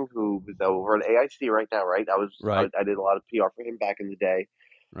Eric Lang, who is over at AIC right now, right? Right. I did a lot of PR for him back in the day.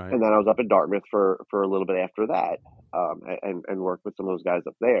 Right. And then I was up at Dartmouth for a little bit after that, and worked with some of those guys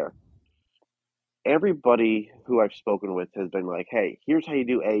up there. Everybody who I've spoken with has been like, "Hey, here's how you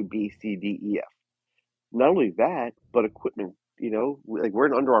do A, B, C, D, E, F." Not only that, but equipment. You know, like, we're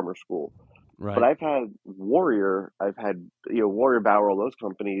an Under Armour school, but Right. I've had Warrior, Warrior Bauer, all those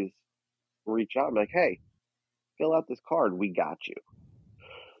companies reach out and be like, "Hey, fill out this card. We got you."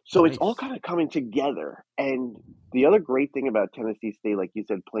 So it's all Nice. kind of coming together. And the other great thing about Tennessee State, like you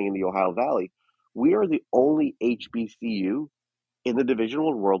said, playing in the Ohio Valley, we are the only HBCU in the Division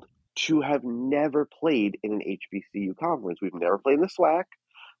I world to have never played in an HBCU conference. We've never played in the SWAC.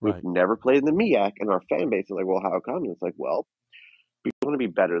 We've Right. never played in the MEAC, and our fan base is like, "Well, how come?" And it's like, well, we want to be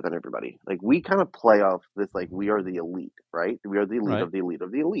better than everybody. Like, we kind of play off this, like, we are the elite, right? We are the elite Right. of the elite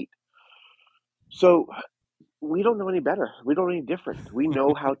of the elite. So we don't know any better. We don't know any different. We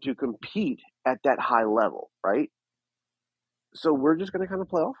know how to compete at that high level, right? So we're just going to kind of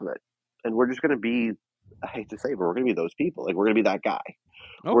play off of it, and we're just going to be, I hate to say it, but we're going to be those people. Like, we're going to be that guy.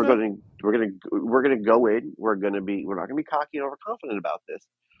 We're Okay. going to go in. We're not going to be cocky and overconfident about this,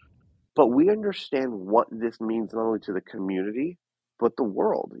 but we understand what this means not only to the community but the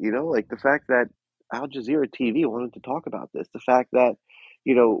world. You know, like the fact that Al Jazeera TV wanted to talk about this, the fact that,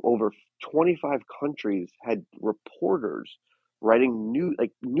 you know, over 25 countries had reporters writing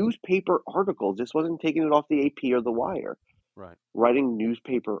newspaper articles. This wasn't taking it off the AP or the Wire. Right. Writing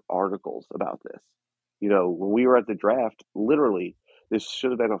newspaper articles about this. You know, when we were at the draft, literally, this should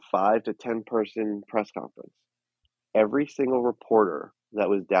have been a 5 to 10 person press conference. Every single reporter that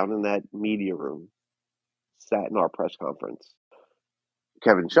was down in that media room sat in our press conference.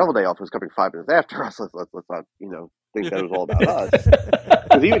 Kevin Shoveldayoff was coming 5 minutes after us. Let's not, think that it was all about us.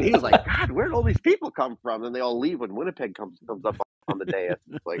 Because even he was like, "God, where did all these people come from?" And they all leave when Winnipeg comes up on the dais.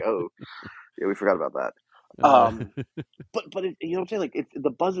 It's like, oh, yeah, we forgot about that. But you know what I'm saying? Like, it's,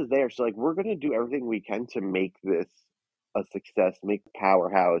 the buzz is there. So, like, we're gonna do everything we can to make this a success, make a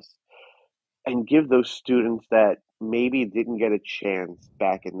powerhouse, and give those students that maybe didn't get a chance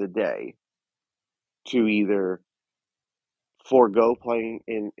back in the day to either forego playing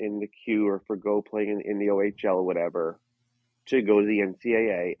in the Q or forego playing in the OHL or whatever, to go to the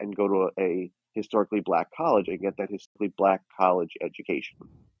NCAA and go to a historically black college and get that historically black college education.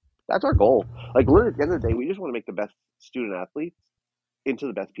 That's our goal. Like, literally, at the end of the day, we just want to make the best student athletes into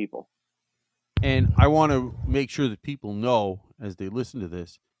the best people. And I want to make sure that people know, as they listen to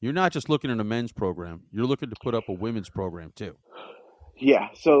this, you're not just looking at a men's program. You're looking to put up a women's program too. Yeah.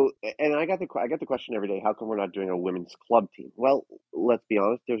 So, and I get the question every day: how come we're not doing a women's club team? Well, let's be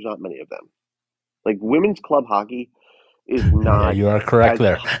honest. There's not many of them. Like, women's club hockey is Yeah, not. you are correct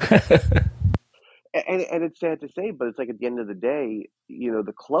there. And it's sad to say, but it's like, at the end of the day, you know,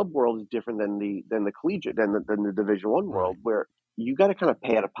 the club world is different than the collegiate, than the Division I world, Right. where you got to kind of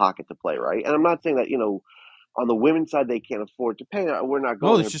pay out of pocket to play, right? And I'm not saying that, you know, on the women's side they can't afford to pay. We're not No,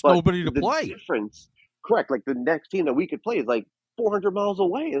 going there's there, just but nobody to the play. difference, correct? Like, the next team that we could play is like 400 miles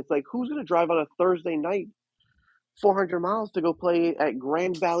away. It's like, who's going to drive on a Thursday night 400 miles to go play at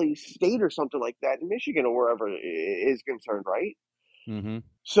Grand Valley State or something like that in Michigan or wherever is concerned, right? Mm-hmm.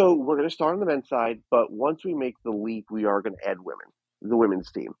 So we're going to start on the men's side, but once we make the leap, we are going to add the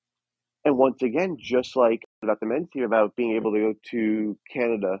women's team. And once again, just like about the men's team, about being able to go to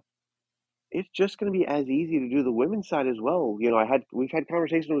Canada, it's just going to be as easy to do the women's side as well. You know, we've had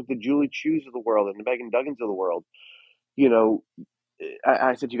conversations with the Julie Chews of the world and the Megan Duggins of the world. You know,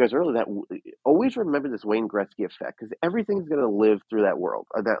 I said to you guys earlier that always remember this Wayne Gretzky effect, because everything's going to live through that world,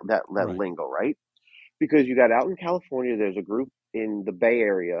 that Right. lingo, right? Because you got out in California, there's a group in the Bay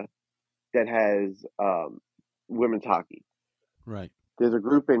Area that has women's hockey. Right. There's a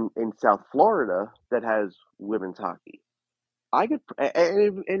group in South Florida that has women's hockey.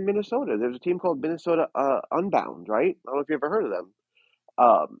 And in Minnesota, there's a team called Minnesota Unbound, right? I don't know if you ever heard of them.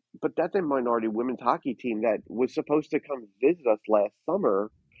 But that's a minority women's hockey team that was supposed to come visit us last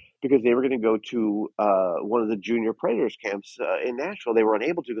summer because they were going to go to one of the junior Predators camps in Nashville. They were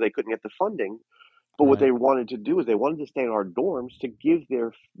unable to because they couldn't get the funding. But what Right. they wanted to do is they wanted to stay in our dorms to give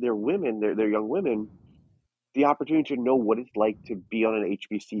their women, their young women, the opportunity to know what it's like to be on an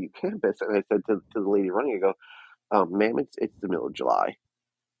HBCU campus. And I said to the lady running, I go, ma'am, it's the middle of July.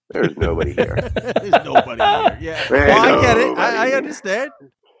 There's nobody here. There's nobody here. Yeah. There's Well, I get it. nobody I here. understand.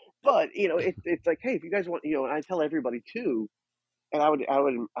 But it's like, hey, if you guys want, and I tell everybody too, and I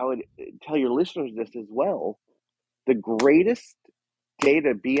would tell your listeners this as well. The greatest day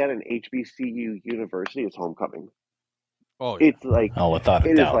to be at an HBCU university is homecoming. Oh yeah. It's like Oh, without a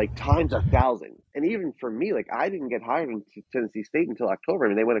it is doubt. like times 1,000. And even for me, like I didn't get hired into Tennessee State until October. I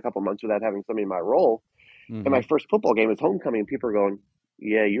mean, they went a couple months without having somebody in my role. And my Mhm. first football game is homecoming, and people are going,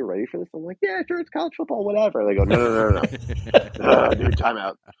 "Yeah, you're ready for this?" I'm like, "Yeah, sure, it's college football, whatever." They go, "No, dude,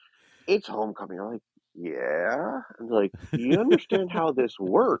 timeout. It's homecoming." I'm like, "Yeah." And they're like, "You understand how this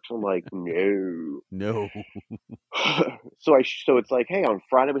works?" I'm like, "No." No. So it's like, hey, on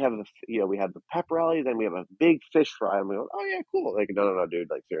Friday we have we have the pep rally, then we have a big fish fry. And we go, oh yeah, cool. Like, no, dude,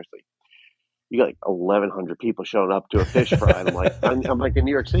 like seriously, you got like 1,100 people showing up to a fish fry, and I'm like in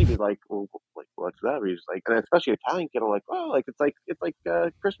New York City, like, well, like what's that? He's like, and especially Italian kid, I'm like, well, like it's like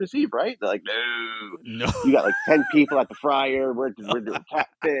Christmas Eve, right? They're like, no, No. you got like 10 people at the fryer. We're doing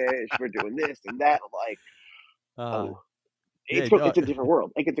catfish. We're doing this and that. I'm like, oh. Yeah. It's a different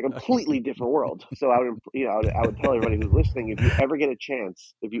world. Like it's a completely different world. So I would tell everybody who's listening, if you ever get a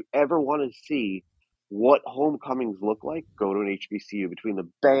chance, if you ever want to see what homecomings look like, go to an HBCU between the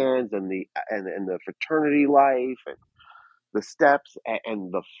bands and the fraternity life and the steps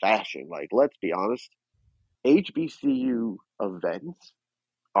and the fashion. Like let's be honest, HBCU events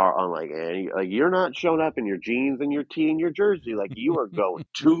are unlike any. Like you're not showing up in your jeans and your tee and your jersey. Like you are going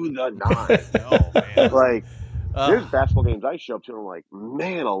to the nines. Oh man. Like there's Uh, basketball games I show up to, and I'm like,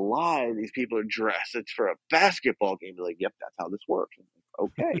 man alive, these people are dressed. It's for a basketball game. They're like, yep, that's how this works. I'm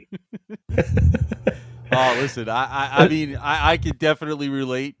like, okay. oh, listen. I mean, I could definitely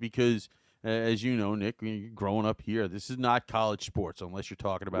relate because, as you know, Nick, growing up here, this is not college sports unless you're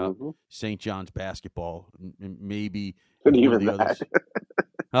talking about Mm-hmm. St. John's basketball. Maybe And with one of even the that, others.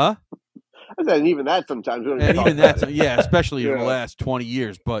 Huh? I said, and even that sometimes we don't even And talk even about that's it. yeah, especially in the Yeah. last 20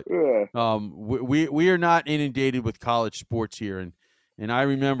 years. But Yeah. we are not inundated with college sports here, and I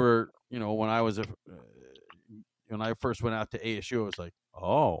remember when I was when I first went out to ASU, I was like,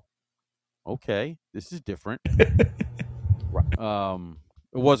 oh, okay, this is different.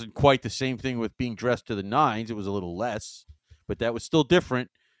 It wasn't quite the same thing with being dressed to the nines. It was a little less, but that was still different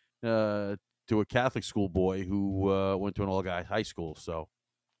to a Catholic school boy who went to an all-guy high school. So.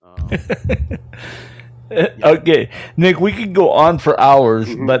 Okay, Nick, we could go on for hours,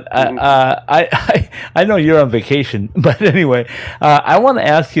 Mhm, but mhm. I know you're on vacation. But anyway, I want to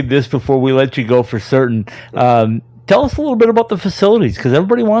ask you this before we let you go for certain. Tell us a little bit about the facilities because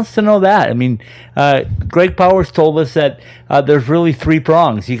everybody wants to know that. I mean, Greg Powers told us that there's really three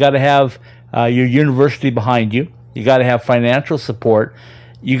prongs. You got to have your university behind you. You got to have financial support.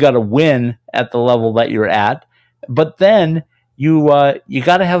 You got to win at the level that you're at. But then you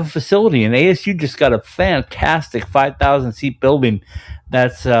got to have a facility, and ASU just got a fantastic 5,000 seat building.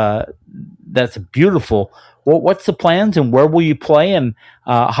 That's beautiful. What's the plans, and where will you play, and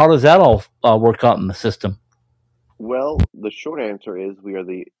how does that all work out in the system? Well, the short answer is we are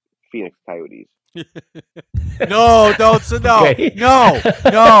the Phoenix Coyotes. No, don't say no. Okay. No,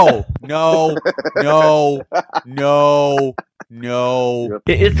 no, no, no, no, no. Yep.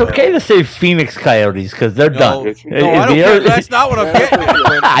 It's okay to say Phoenix Coyotes because they're No, done. It's- no, I don't The care. other- That's not what I'm getting at.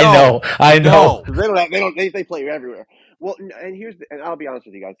 Quinn. I know. No. They play everywhere. Well, and and I'll be honest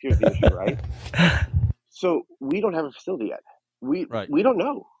with you guys. Here's the issue, right? So we don't have a facility yet. Right. We don't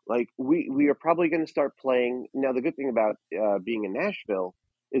know. Like we are probably going to start playing now. The good thing about being in Nashville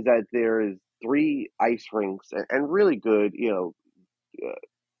is that there is 3 ice rinks and really good,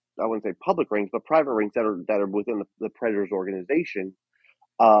 I wouldn't say public rinks, but private rinks that are within the Predators organization.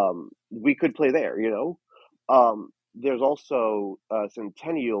 We could play there. There's also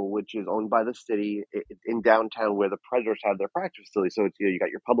Centennial, which is owned by the city in downtown, where the Predators have their practice facility. So it's you got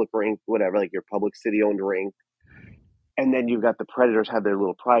your public rink, whatever, like your public city owned rink, and then you've got the Predators have their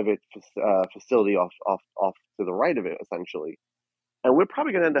little private facility off to the right of it, essentially. And we're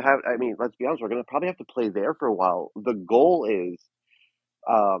probably going to end up I mean, let's be honest, we're going to probably have to play there for a while. The goal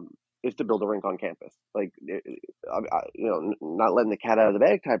um, is to build a rink on campus. Like, not letting the cat out of the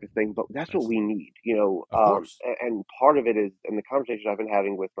bag type of thing, but that's what we need, Of course. and part of it is in the conversation I've been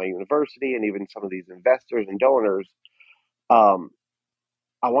having with my university and even some of these investors and donors. Um,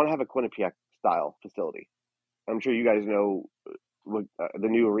 I want to have a Quinnipiac style facility. I'm sure you guys know the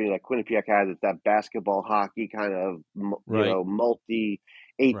new arena that Quinnipiac has. It's that basketball hockey kind of Right. multi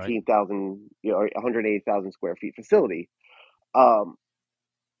Right. 18,000 or 180,000 square feet facility. Um,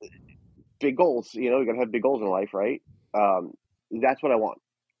 big goals. You got to have big goals in life, right? That's what I want,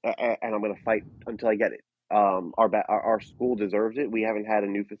 and I'm going to fight until I get it. Our school deserves it. We haven't had a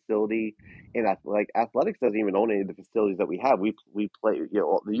new facility in athletics doesn't even own any of the facilities that we have. We play.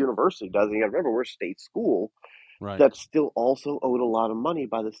 The university doesn't. You got to remember we're a state school Right. that's still also owed a lot of money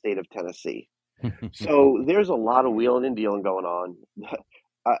by the state of Tennessee. So there's a lot of wheeling and dealing going on.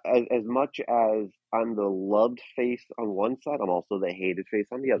 As much as I'm the loved face on one side, I'm also the hated face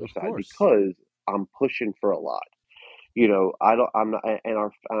on the other Of side course. because I'm pushing for a lot. I don't. I'm not,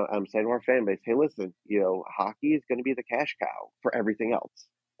 and I'm saying to our fan base, hey, listen, hockey is going to be the cash cow for everything else.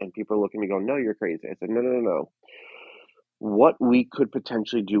 And people are looking at me going, no, you're crazy. I said, no, no, no, no. What we could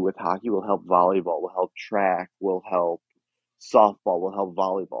potentially do with hockey will help volleyball, will help track, will help softball, will help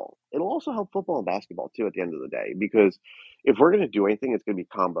volleyball. It'll also help football and basketball too at the end of the day, because if we're going to do anything, it's going to be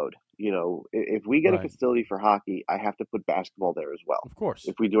comboed. If we get a Right. facility for hockey, I have to put basketball there as well. Of course.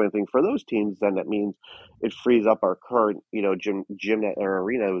 If we do anything for those teams, then that means it frees up our current, gym that our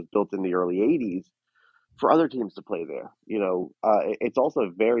arena was built in the early '80s for other teams to play there. It's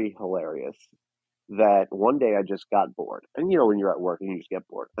also very hilarious that one day I just got bored. And when you're at work and you just get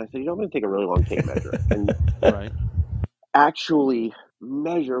bored, I said, I'm going to take a really long tape measure and Right. actually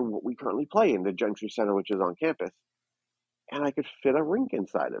measure what we currently play in the Gentry Center, which is on campus. And I could fit a rink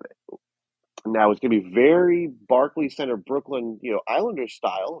inside of it. Now it's going to be very Barclays Center, Brooklyn, Islanders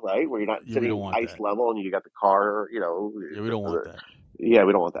style, right? Where you're not Yeah, we sitting don't want ice that. level and you got the car, Yeah, we don't want that. Yeah,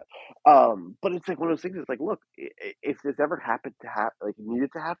 we don't want that. But it's like one of those things. It's like, look, if this ever happened to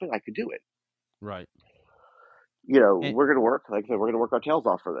needed to happen, I could do it. Right. We're going to work. Like I said, we're going to work our tails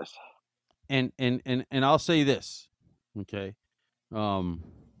off for this. And I'll say this, okay?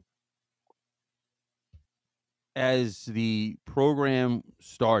 As the program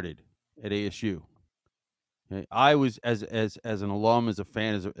started at ASU, okay, I was as an alum, as a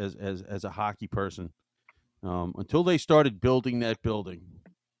fan, as a hockey person, until they started building that building,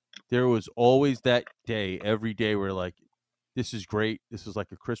 there was always that day, every day, where like, this is great. This is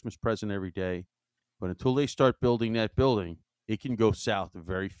like a Christmas present every day. But until they start building that building, it can go south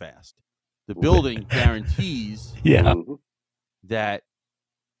very fast. The building guarantees that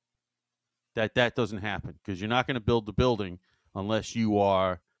doesn't happen, because you're not going to build the building unless you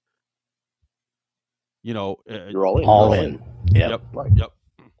are, you're all in. All in. Yep. Right. Yep.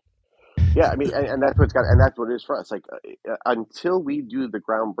 Yeah, I mean, and that's and that's what it is for us. Like, until we do the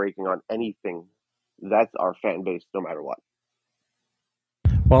groundbreaking on anything, that's our fan base, no matter what.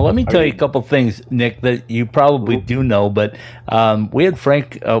 Well, let me tell you a couple things, Nick, that you probably do know, but we had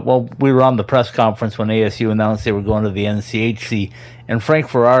Frank, we were on the press conference when ASU announced they were going to the NCHC, and Frank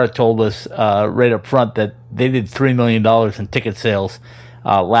Ferrara told us right up front that they did $3 million in ticket sales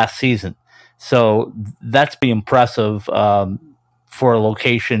last season. So that's pretty impressive for a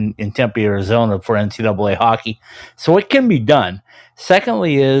location in Tempe, Arizona for NCAA hockey. So it can be done.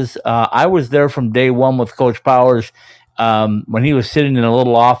 Secondly is I was there from day one with Coach Powers when he was sitting in a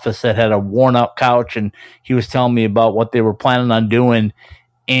little office that had a worn out couch, and he was telling me about what they were planning on doing.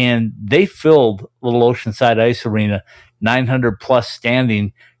 And they filled Little Oceanside Ice Arena, 900 plus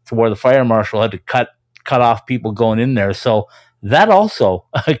standing, to where the fire marshal had to cut off people going in there. So that also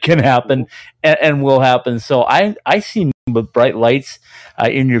can happen and will happen. So I see nothing but bright lights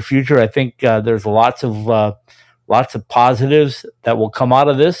in your future. I think there's lots of positives that will come out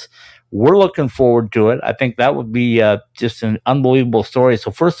of this. We're looking forward to it. I think that would be just an unbelievable story. So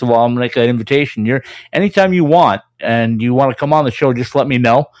first of all, I'm going to make an invitation. Anytime you want and you want to come on the show, just let me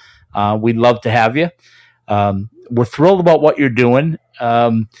know. We'd love to have you. We're thrilled about what you're doing.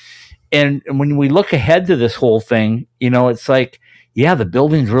 And when we look ahead to this whole thing, it's like, yeah, the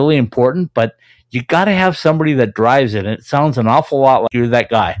building's really important, but you got to have somebody that drives it. And it sounds an awful lot like you're that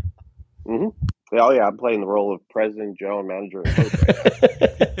guy. Mm-hmm. Oh yeah, I'm playing the role of president, general manager, and coach.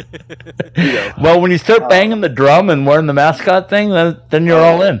 Well, when you start banging the drum and wearing the mascot thing, then you're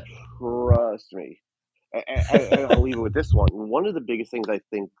all in. Trust me. And I'll leave it with this one. One of the biggest things I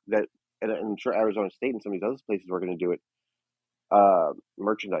think that, and I'm sure Arizona State and some of these other places we're going to do it,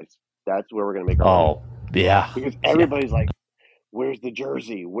 merchandise. That's where we're going to make our money. Yeah. Because everybody's like, where's the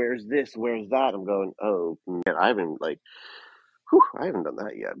jersey? Where's this? Where's that? I'm going, oh, man, I haven't done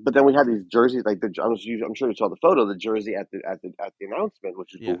that yet. But then we had these jerseys, like I'm sure you saw the photo, the jersey at the announcement,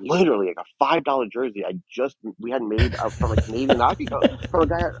 which is literally like a $5 jersey we had made from a Canadian hockey from a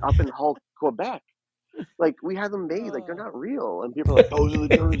guy up in Hull, Quebec. Like, we have them made, like, they're not real. And people are like, those are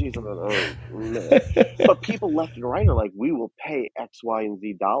the jerseys. I'm like, oh, man. But people left and right are like, we will pay X, Y, and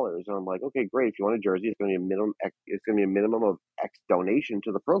Z dollars. And I'm like, okay, great. If you want a jersey, it's going to be a minimum. It's going to be a minimum of X donation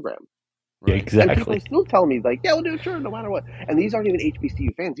to the program. Yeah, Right. And people exactly. still tell me like, yeah, we'll do it, sure, no matter what. And these aren't even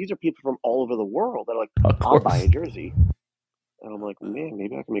HBCU fans. These are people from all over the world that are like, Of I'll buy course. a jersey. And I'm like, man,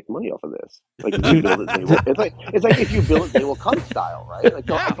 maybe I can make money off of this. Like, if you build it, they will. It's like if you build it, they will come style, right?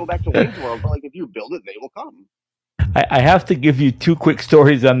 Like, I go back to Wayne's World, but like if you build it, they will come. I have to give you two quick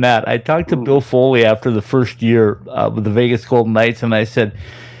stories on that. I talked to Bill Foley after the first year with the Vegas Golden Knights, and I said,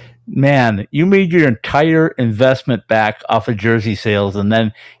 man, you made your entire investment back off of jersey sales. And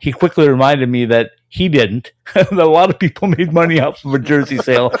then he quickly reminded me that he didn't. A lot of people made money off of a jersey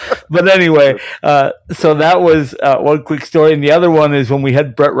sale. But anyway, so that was one quick story. And the other one is when we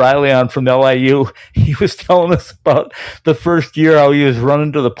had Brett Riley on from LIU, he was telling us about the first year how he was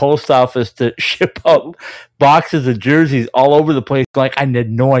running to the post office to ship out boxes of jerseys all over the place. Like, I had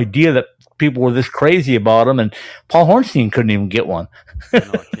no idea that people were this crazy about them. And Paul Hornstein couldn't even get one. No,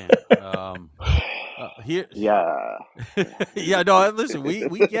 I can't. Here, Yeah. yeah, no. Listen, we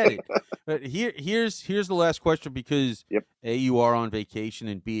get it. But here's the last question because Yep. A, you are on vacation,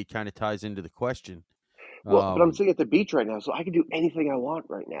 and B, it kind of ties into the question. Well, but I'm sitting at the beach right now, so I can do anything I want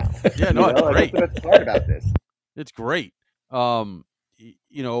right now. Yeah, no, it's Like, great. that's the best part about this. It's great. You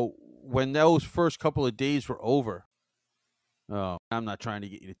know, when those first couple of days were over, I'm not trying to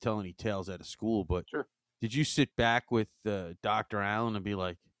get you to tell any tales out of school, but Sure. Did you sit back with Dr. Allen and be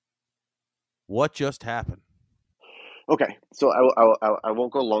like, what just happened? Okay, so I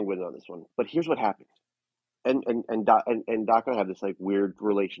won't go long-winded on this one, but here's what happened. And Doc and I have this like weird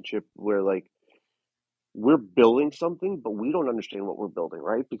relationship where like we're building something, but we don't understand what we're building,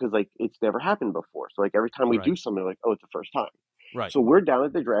 right? Because like it's never happened before. So like every time we do something, like, oh, it's the first time. Right. So we're down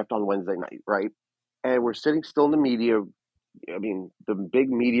at the draft on Wednesday night, right? And we're sitting still in the media. I mean, the big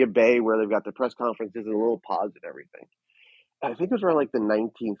media bay where they've got the press conferences and little pods and everything. I think it was around like the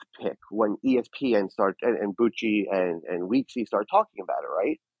 19th pick when ESPN started and Bucci and Weeksy started talking about it,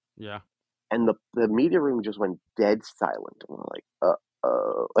 right? Yeah. And the media room just went dead silent. And we're like,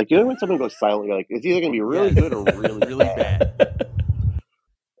 like, you know when someone goes silent, you're like, it's either going to be really good or really, really bad.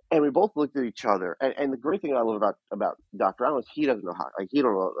 And we both looked at each other. And the great thing I love about Dr. Allen is he doesn't know how, like, he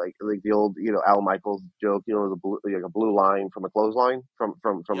don't know, like the old, Al Michaels joke, the blue, like a blue line from a clothesline from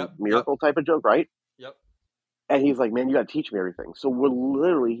Miracle type of joke, right? Yep. And he's like, man, you got to teach me everything. So we're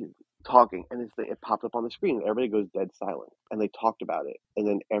literally talking, and it popped up on the screen. And everybody goes dead silent, and they talked about it, and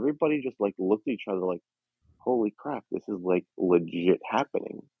then everybody just like looked at each other like, holy crap, this is like legit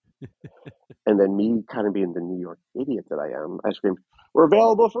happening. And then me kind of being the New York idiot that I am, I screamed, we're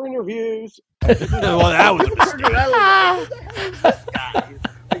available for interviews. Well, that was a mistake. What the hell is this guy?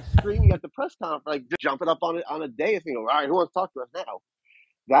 Like screaming at the press conference, like jumping up on a dais and go, all right, who wants to talk to us now?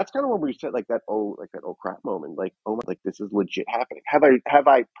 That's kind of when we said like that oh crap moment, like, oh my, like this is legit happening. Have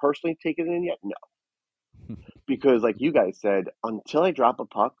I personally taken it in yet? No. Because like you guys said, until I drop a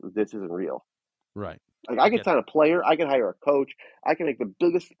puck, this isn't real. Right. Like I can sign a player, I can hire a coach, I can make the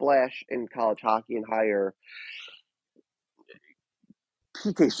biggest splash in college hockey and hire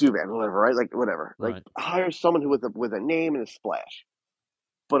PK Subban, whatever, right? Like whatever. Right. Like hire someone who with a name and a splash.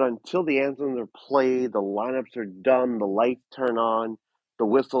 But until the anthems are played, the lineups are done, the lights turn on, the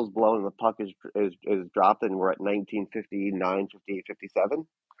whistle's blown, and the puck is dropped, and we're at 1959, 58, 57.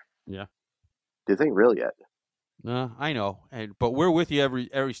 Yeah. This ain't real yet. I know, but we're with you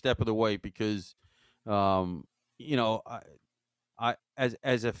every step of the way because, I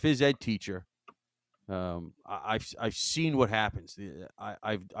as a phys ed teacher, I've seen what happens.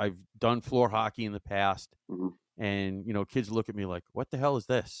 I've done floor hockey in the past, and kids look at me like, "What the hell is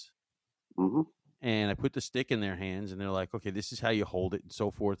this?" Mm-hmm. And I put the stick in their hands, and they're like, "Okay, this is how you hold it," and so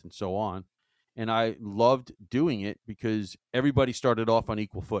forth and so on. And I loved doing it because everybody started off on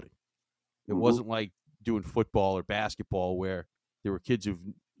equal footing. It wasn't like doing football or basketball where there were kids who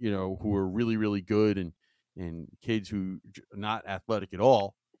were really, really good and kids who are not athletic at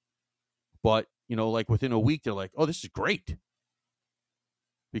all. But, like within a week, they're like, oh, this is great.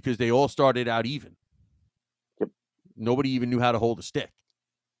 Because they all started out even. Yep. Nobody even knew how to hold a stick.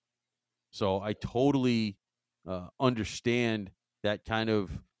 So I totally understand that kind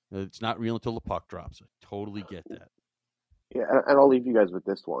of, it's not real until the puck drops. I totally get that. Yeah, and I'll leave you guys with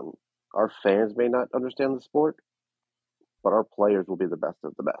this one. Our fans may not understand the sport, but our players will be the best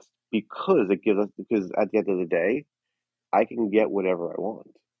of the best because because at the end of the day, I can get whatever I want.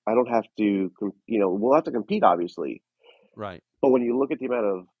 I don't have to, we'll have to compete, obviously. Right. But when you look at the amount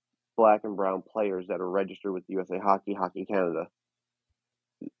of black and brown players that are registered with USA Hockey, Hockey Canada,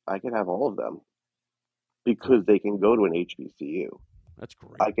 I can have all of them. because they can go to an HBCU. That's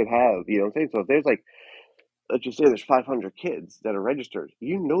great. I could have, you know what I'm saying? So if there's like, let's just say there's 500 kids that are registered,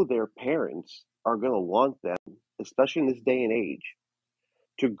 you know their parents are going to want them, especially in this day and age,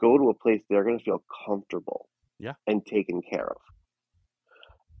 to go to a place they're going to feel comfortable and taken care of.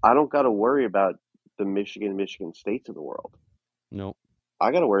 I don't got to worry about the Michigan States of the world. No.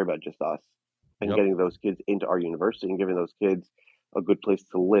 I got to worry about just us and Yep. getting those kids into our university and giving those kids a good place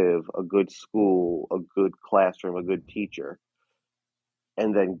to live, a good school, a good classroom, a good teacher,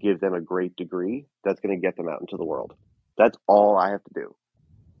 and then give them a great degree that's going to get them out into the world. That's all I have to do.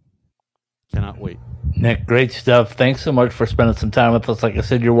 Cannot wait. Nick, great stuff. Thanks so much for spending some time with us. Like I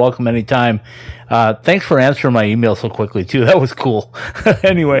said, you're welcome anytime. Thanks for answering my email so quickly too. That was cool.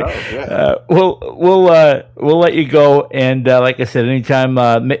 Anyway, we'll let you go. And like I said, anytime.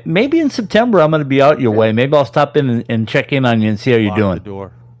 Maybe in September, I'm going to be out your way. Maybe I'll stop in and check in on you and see how you're doing. The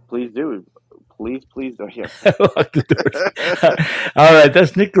door. Please do. Please don't. Yeah. Lock the doors. All right,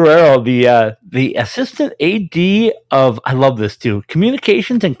 that's Nick Guerrero, the assistant AD of, I love this too,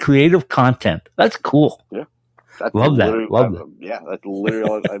 communications and creative content. That's cool. Yeah. That's love that. Love it. Yeah, that's literally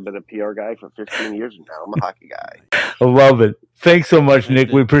all. I've been a PR guy for 15 years and now I'm a hockey guy. I love it. Thanks so much,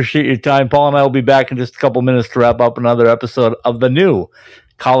 Nick. We appreciate your time. Paul and I will be back in just a couple minutes to wrap up another episode of the new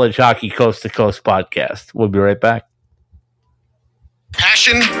College Hockey Coast to Coast podcast. We'll be right back.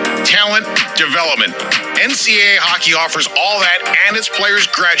 Passion, talent, development. NCAA hockey offers all that, and its players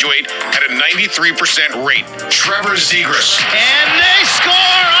graduate at a 93% rate. Trevor Zegras. And they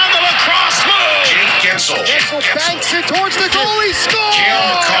score on the lacrosse move. Jake Gensel. Gensel banks it towards the goal. He scores.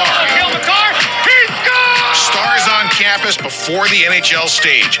 Cale Makar. He scores. Stars on campus before the NHL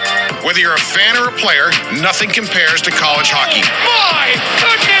stage. Whether you're a fan or a player, nothing compares to college hockey. My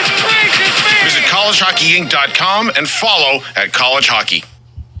goodness gracious me. Visit collegehockeyinc.com and follow at College Hockey.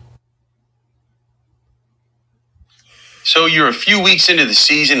 So you're a few weeks into the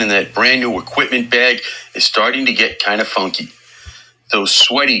season and that brand new equipment bag is starting to get kind of funky. Those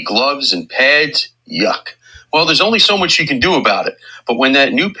sweaty gloves and pads, yuck. Well, there's only so much you can do about it. But when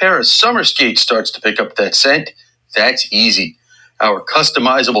that new pair of summer skates starts to pick up that scent, that's easy. Our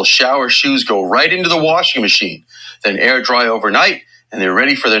customizable shower shoes go right into the washing machine, then air dry overnight, and they're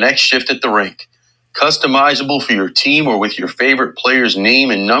ready for the next shift at the rink. Customizable for your team or with your favorite player's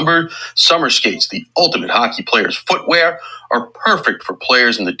name and number, summer skates, the ultimate hockey player's footwear, are perfect for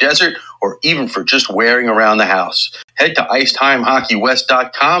players in the desert or even for just wearing around the house. Head to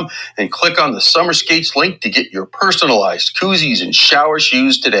IceTimeHockeyWest.com and click on the summer skates link to get your personalized koozies and shower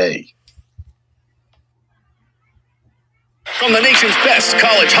shoes today. From the nation's best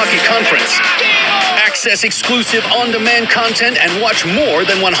college hockey conference. Access exclusive on-demand content and watch more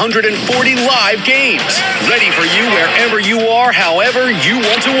than 140 live games. Ready for you wherever you are, however you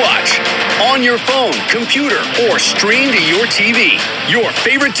want to watch. On your phone, computer, or stream to your TV. Your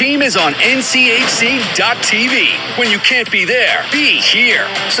favorite team is on NCHC.TV. When you can't be there, be here.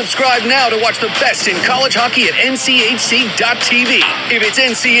 Subscribe now to watch the best in college hockey at NCHC.TV. If it's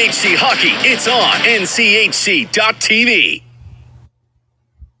NCHC hockey, it's on NCHC.TV.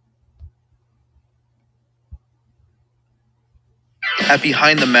 At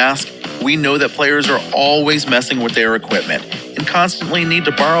Behind the Mask, we know that players are always messing with their equipment and constantly need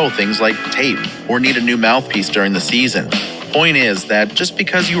to borrow things like tape or need a new mouthpiece during the season. Point is that just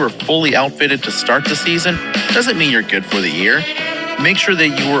because you are fully outfitted to start the season doesn't mean you're good for the year. Make sure that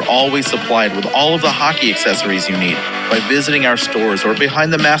you are always supplied with all of the hockey accessories you need by visiting our stores or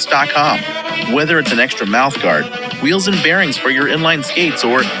BehindTheMask.com. Whether it's an extra mouthguard, wheels and bearings for your inline skates,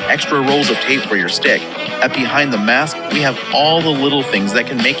 or extra rolls of tape for your stick, at Behind the Mask, we have all the little things that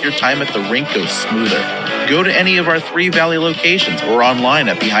can make your time at the rink go smoother. Go to any of our 3 Valley locations or online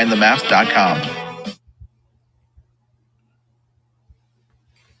at BehindTheMask.com.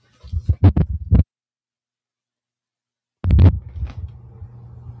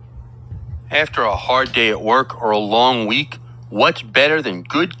 After a hard day at work or a long week, what's better than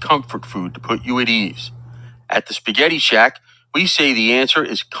good comfort food to put you at ease? At the Spaghetti Shack, we say the answer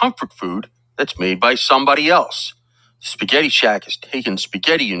is comfort food that's made by somebody else. The Spaghetti Shack has taken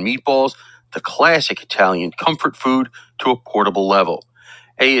spaghetti and meatballs, the classic Italian comfort food, to a portable level.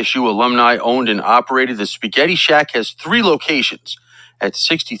 ASU alumni owned and operated, the Spaghetti Shack has 3 locations at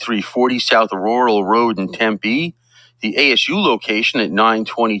 6340 South Rural Road in Tempe, the ASU location at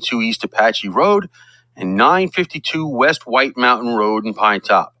 922 East Apache Road, and 952 West White Mountain Road in Pine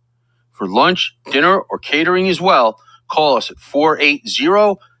Top. For lunch, dinner, or catering as well, call us at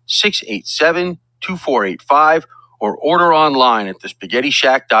 480-687-2485 or order online at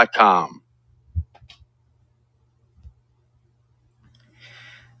thespaghettishack.com.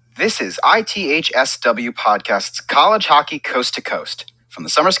 This is ITHSW Podcast's College Hockey Coast to Coast from the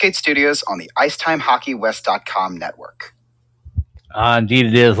Summer Skate Studios on the IcetimeHockeyWest.com network. Indeed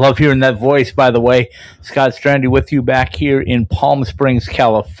it is. Love hearing that voice, by the way. Scott Strandy with you back here in Palm Springs,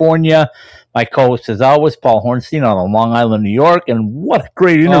 California. My co-host, as always, Paul Hornstein on Long Island, New York. And what a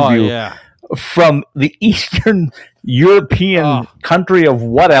great interview from the Eastern European country of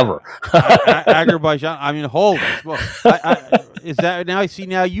whatever. Azerbaijan. I mean, holy smoke. Is that now?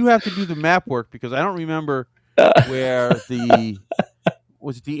 Now you have to do the map work because I don't remember where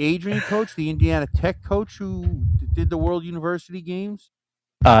was it the Adrian coach, the Indiana Tech coach who did the World University Games?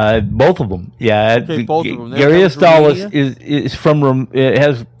 Both of them, yeah. Okay, both of them. Gary Estall is from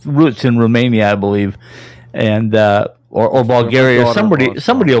has roots in Romania, I believe, and or Bulgaria or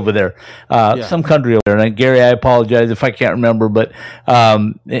somebody over there, some country over there. And Gary, I apologize if I can't remember, but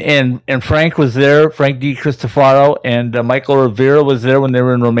and Frank was there, Frank Di Cristofaro, and Michael Rivera was there when they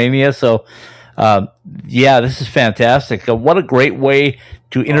were in Romania. So this is fantastic. What a great way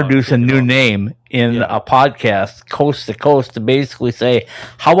to introduce a new name in a podcast, coast to coast, to basically say,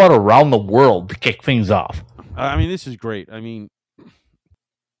 how about around the world to kick things off? I mean, this is great. I mean,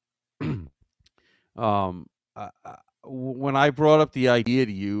 when I brought up the idea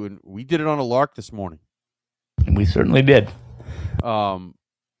to you, and we did it on a lark this morning. And we certainly did. And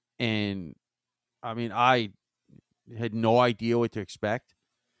I mean, I had no idea what to expect.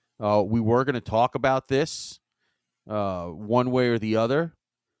 We were going to talk about this one way or the other,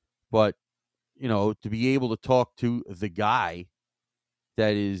 but to be able to talk to the guy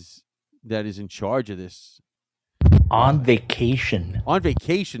that is in charge of this on vacation,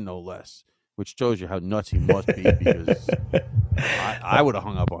 no less, which shows you how nuts he must be. Because I would have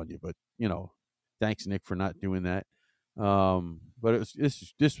hung up on you, but thanks, Nick, for not doing that. But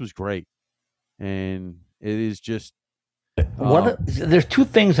this was great, and it is just. There's two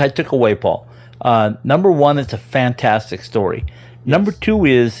things I took away, Paul. Number one, it's a fantastic story. Yes. Number two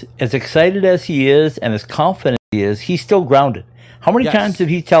is, as excited as he is and as confident he is, he's still grounded. How many times did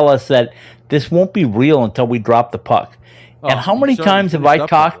he tell us that this won't be real until we drop the puck? And how many times have I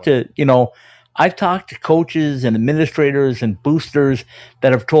talked to, I've talked to coaches and administrators and boosters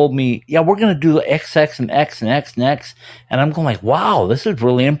that have told me, yeah, we're going to do X, X, and X, and X, and X. And I'm going like, wow, this is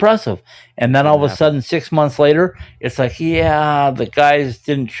really impressive. And then all of a sudden, 6 months later, it's like, yeah, the guys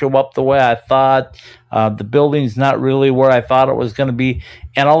didn't show up the way I thought. The building's not really where I thought it was going to be.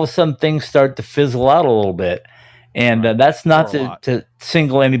 And all of a sudden, things start to fizzle out a little bit. And that's not to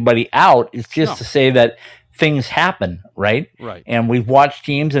single anybody out. It's just to say that things happen, right? Right. And we've watched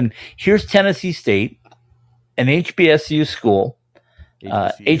teams, and here's Tennessee State, an HBSU school,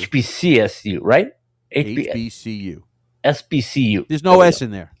 HBCSU, right? HBCU. SBCU. There's no S in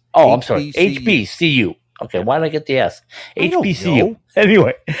there. Oh, I'm sorry. HBCU. Okay, why did I get the S? HBCU.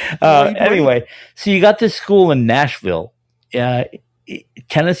 Anyway, so you got this school in Nashville,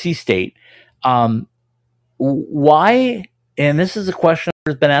 Tennessee State. Why? And this is a question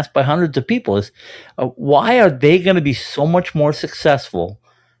that's been asked by hundreds of people: is why are they going to be so much more successful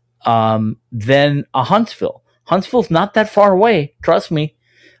than a Huntsville? Huntsville's not that far away, trust me,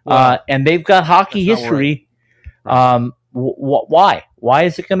 and they've got hockey history. Why? Why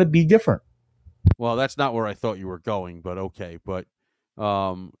is it going to be different? Well, that's not where I thought you were going, but okay. But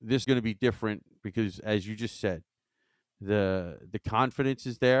this is going to be different because, as you just said, the confidence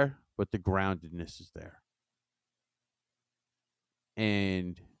is there, but the groundedness is there.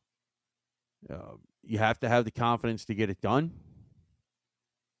 And you have to have the confidence to get it done.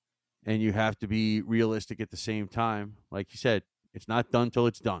 And you have to be realistic at the same time. Like you said, it's not done till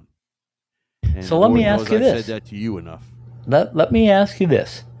it's done. And so let me ask you this. I said that to you enough. Let me ask you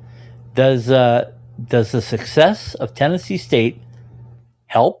this. Does the success of Tennessee State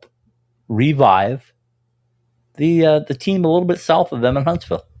help revive the team a little bit south of them in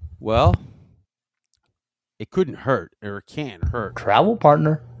Huntsville? Well, it couldn't hurt, or it can't hurt. Travel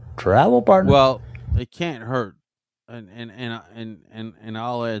partner. Well, it can't hurt, and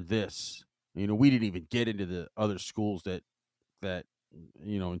I'll add this. We didn't even get into the other schools that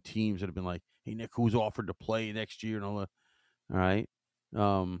and teams that have been like, hey, Nick, who's offered to play next year and all that. All right,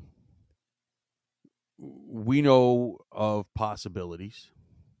 we know of possibilities,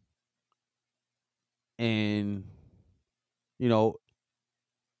 and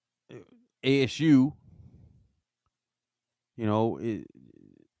ASU.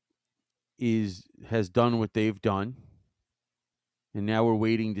 Has done what they've done, and now we're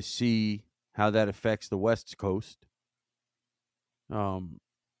waiting to see how that affects the West Coast.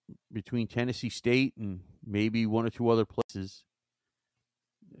 Between Tennessee State and maybe one or two other places,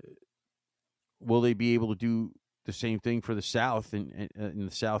 will they be able to do the same thing for the South and in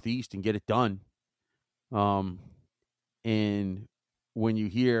the Southeast and get it done. And when you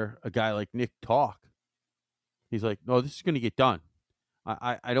hear a guy like Nick talk, he's like, no, this is going to get done.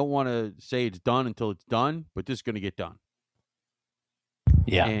 I don't want to say it's done until it's done, but this is going to get done.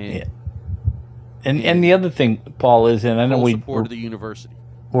 Yeah. And the other thing, Paul, is, and I know we support of the university.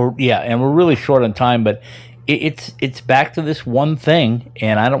 We're really short on time, but it's back to this one thing,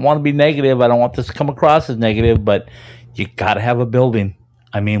 and I don't want to be negative. I don't want this to come across as negative, but you got to have a building.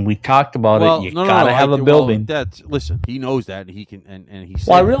 I mean, we talked about it. You got to have a building. Listen, he knows that, and he can, and he.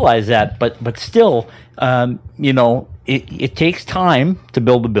 Well, I realize that, but still, it takes time to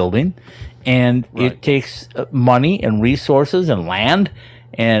build a building, and it takes money and resources and land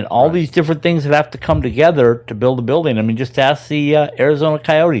and all these different things that have to come together to build a building. I mean, just ask the Arizona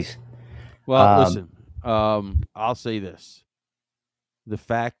Coyotes. Well, listen, I'll say this: the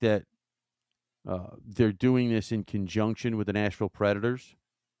fact that they're doing this in conjunction with the Nashville Predators,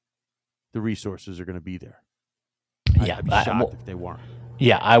 the resources are going to be there. I'd be shocked if they weren't.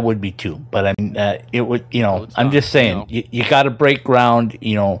 Yeah, I would be too. But I mean, it would. I'm just saying, you got to break ground.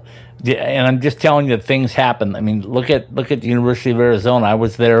 And I'm just telling you that things happen. I mean, look at the University of Arizona. I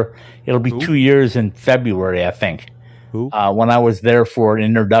was there. It'll be 2 years in February, I think. When I was there for an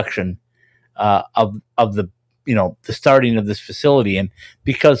introduction of the the starting of this facility, and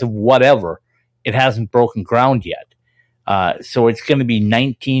because of whatever, it hasn't broken ground yet. So it's going to be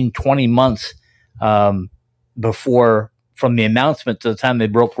 19, 20 months before, from the announcement to the time they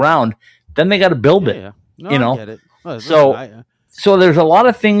broke ground. Then they got to build it. Yeah. No, I get it. Well, So there's a lot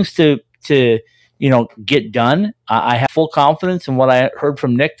of things to get done. I have full confidence in what I heard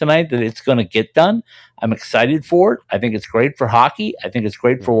from Nick tonight, that it's going to get done. I'm excited for it. I think it's great for hockey. I think it's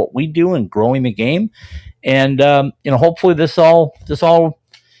great for what we do in growing the game. And hopefully this all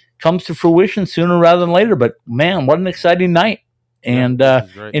comes to fruition sooner rather than later. But man, what an exciting night! And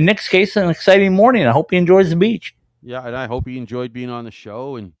in Nick's case, an exciting morning. I hope he enjoys the beach. Yeah, and I hope he enjoyed being on the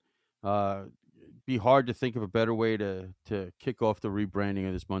show. And be hard to think of a better way to kick off the rebranding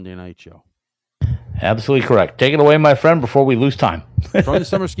of this Monday night show. Absolutely correct. Take it away, my friend, before we lose time. From the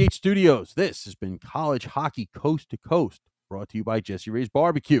Summer Skate Studios, this has been College Hockey Coast to Coast, brought to you by Jesse Ray's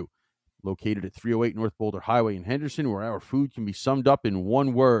Barbecue, located at 308 North Boulder Highway in Henderson, where our food can be summed up in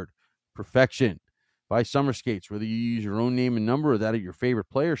one word: perfection. Buy Summer Skates, whether you use your own name and number or that of your favorite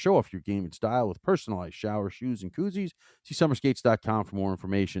player. Show off your game and style with personalized showers, shoes, and koozies. See summerskates.com for more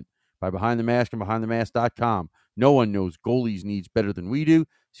information. By Behind the Mask and BehindTheMask.com. No one knows goalies' needs better than we do.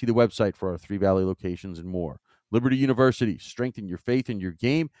 See the website for our Three Valley locations and more. Liberty University. Strengthen your faith in your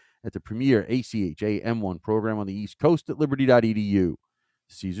game at the premier ACHA M1 program on the East Coast at liberty.edu.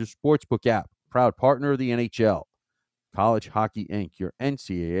 Caesars Sportsbook app. Proud partner of the NHL. College Hockey Inc., your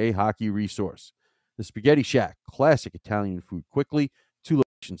NCAA hockey resource. The Spaghetti Shack. Classic Italian food quickly. 2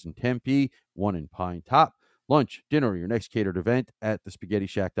 locations in Tempe, 1 in Pine Top. Lunch, dinner, or your next catered event at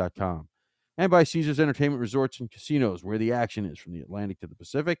thespaghettishack.com. And by Caesars Entertainment Resorts and Casinos, where the action is from the Atlantic to the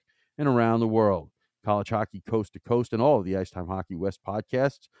Pacific and around the world. College Hockey Coast to Coast and all of the Ice Time Hockey West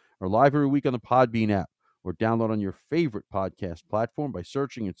podcasts are live every week on the Podbean app, or download on your favorite podcast platform by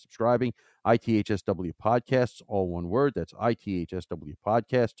searching and subscribing ITHSW Podcasts, all one word. That's ITHSW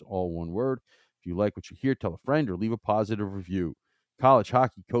Podcasts, all one word. If you like what you hear, tell a friend or leave a positive review. College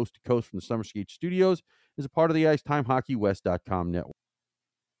Hockey Coast to Coast from the Summer Skate Studios is a part of the IceTimeHockeyWest.com network.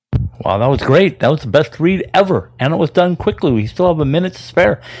 Wow, that was great. That was the best read ever, and it was done quickly. We still have a minute to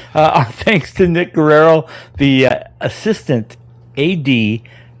spare. Our thanks to Nick Guerrero, the assistant AD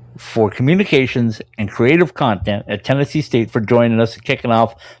for communications and creative content at Tennessee State, for joining us and kicking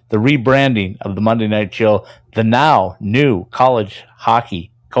off the rebranding of the Monday Night Show, the now new College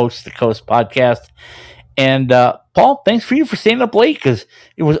Hockey Coast to Coast podcast. And Paul, thanks for you for staying up late, because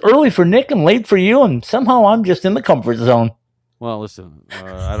it was early for Nick and late for you, and somehow I'm just in the comfort zone. Well, listen,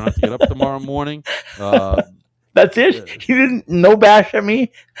 I don't have to get up tomorrow morning. That's it? You didn't no bash at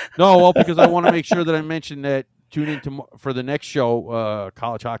me? No, well, because I want to make sure that I mention that tune in for the next show,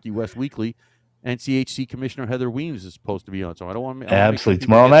 College Hockey West Weekly. NCHC Commissioner Heather Weems is supposed to be on, so I don't want to. Absolutely.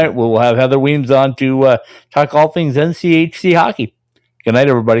 Tomorrow night we'll have Heather Weems on to talk all things NCHC hockey. Good night,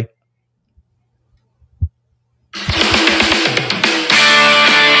 everybody.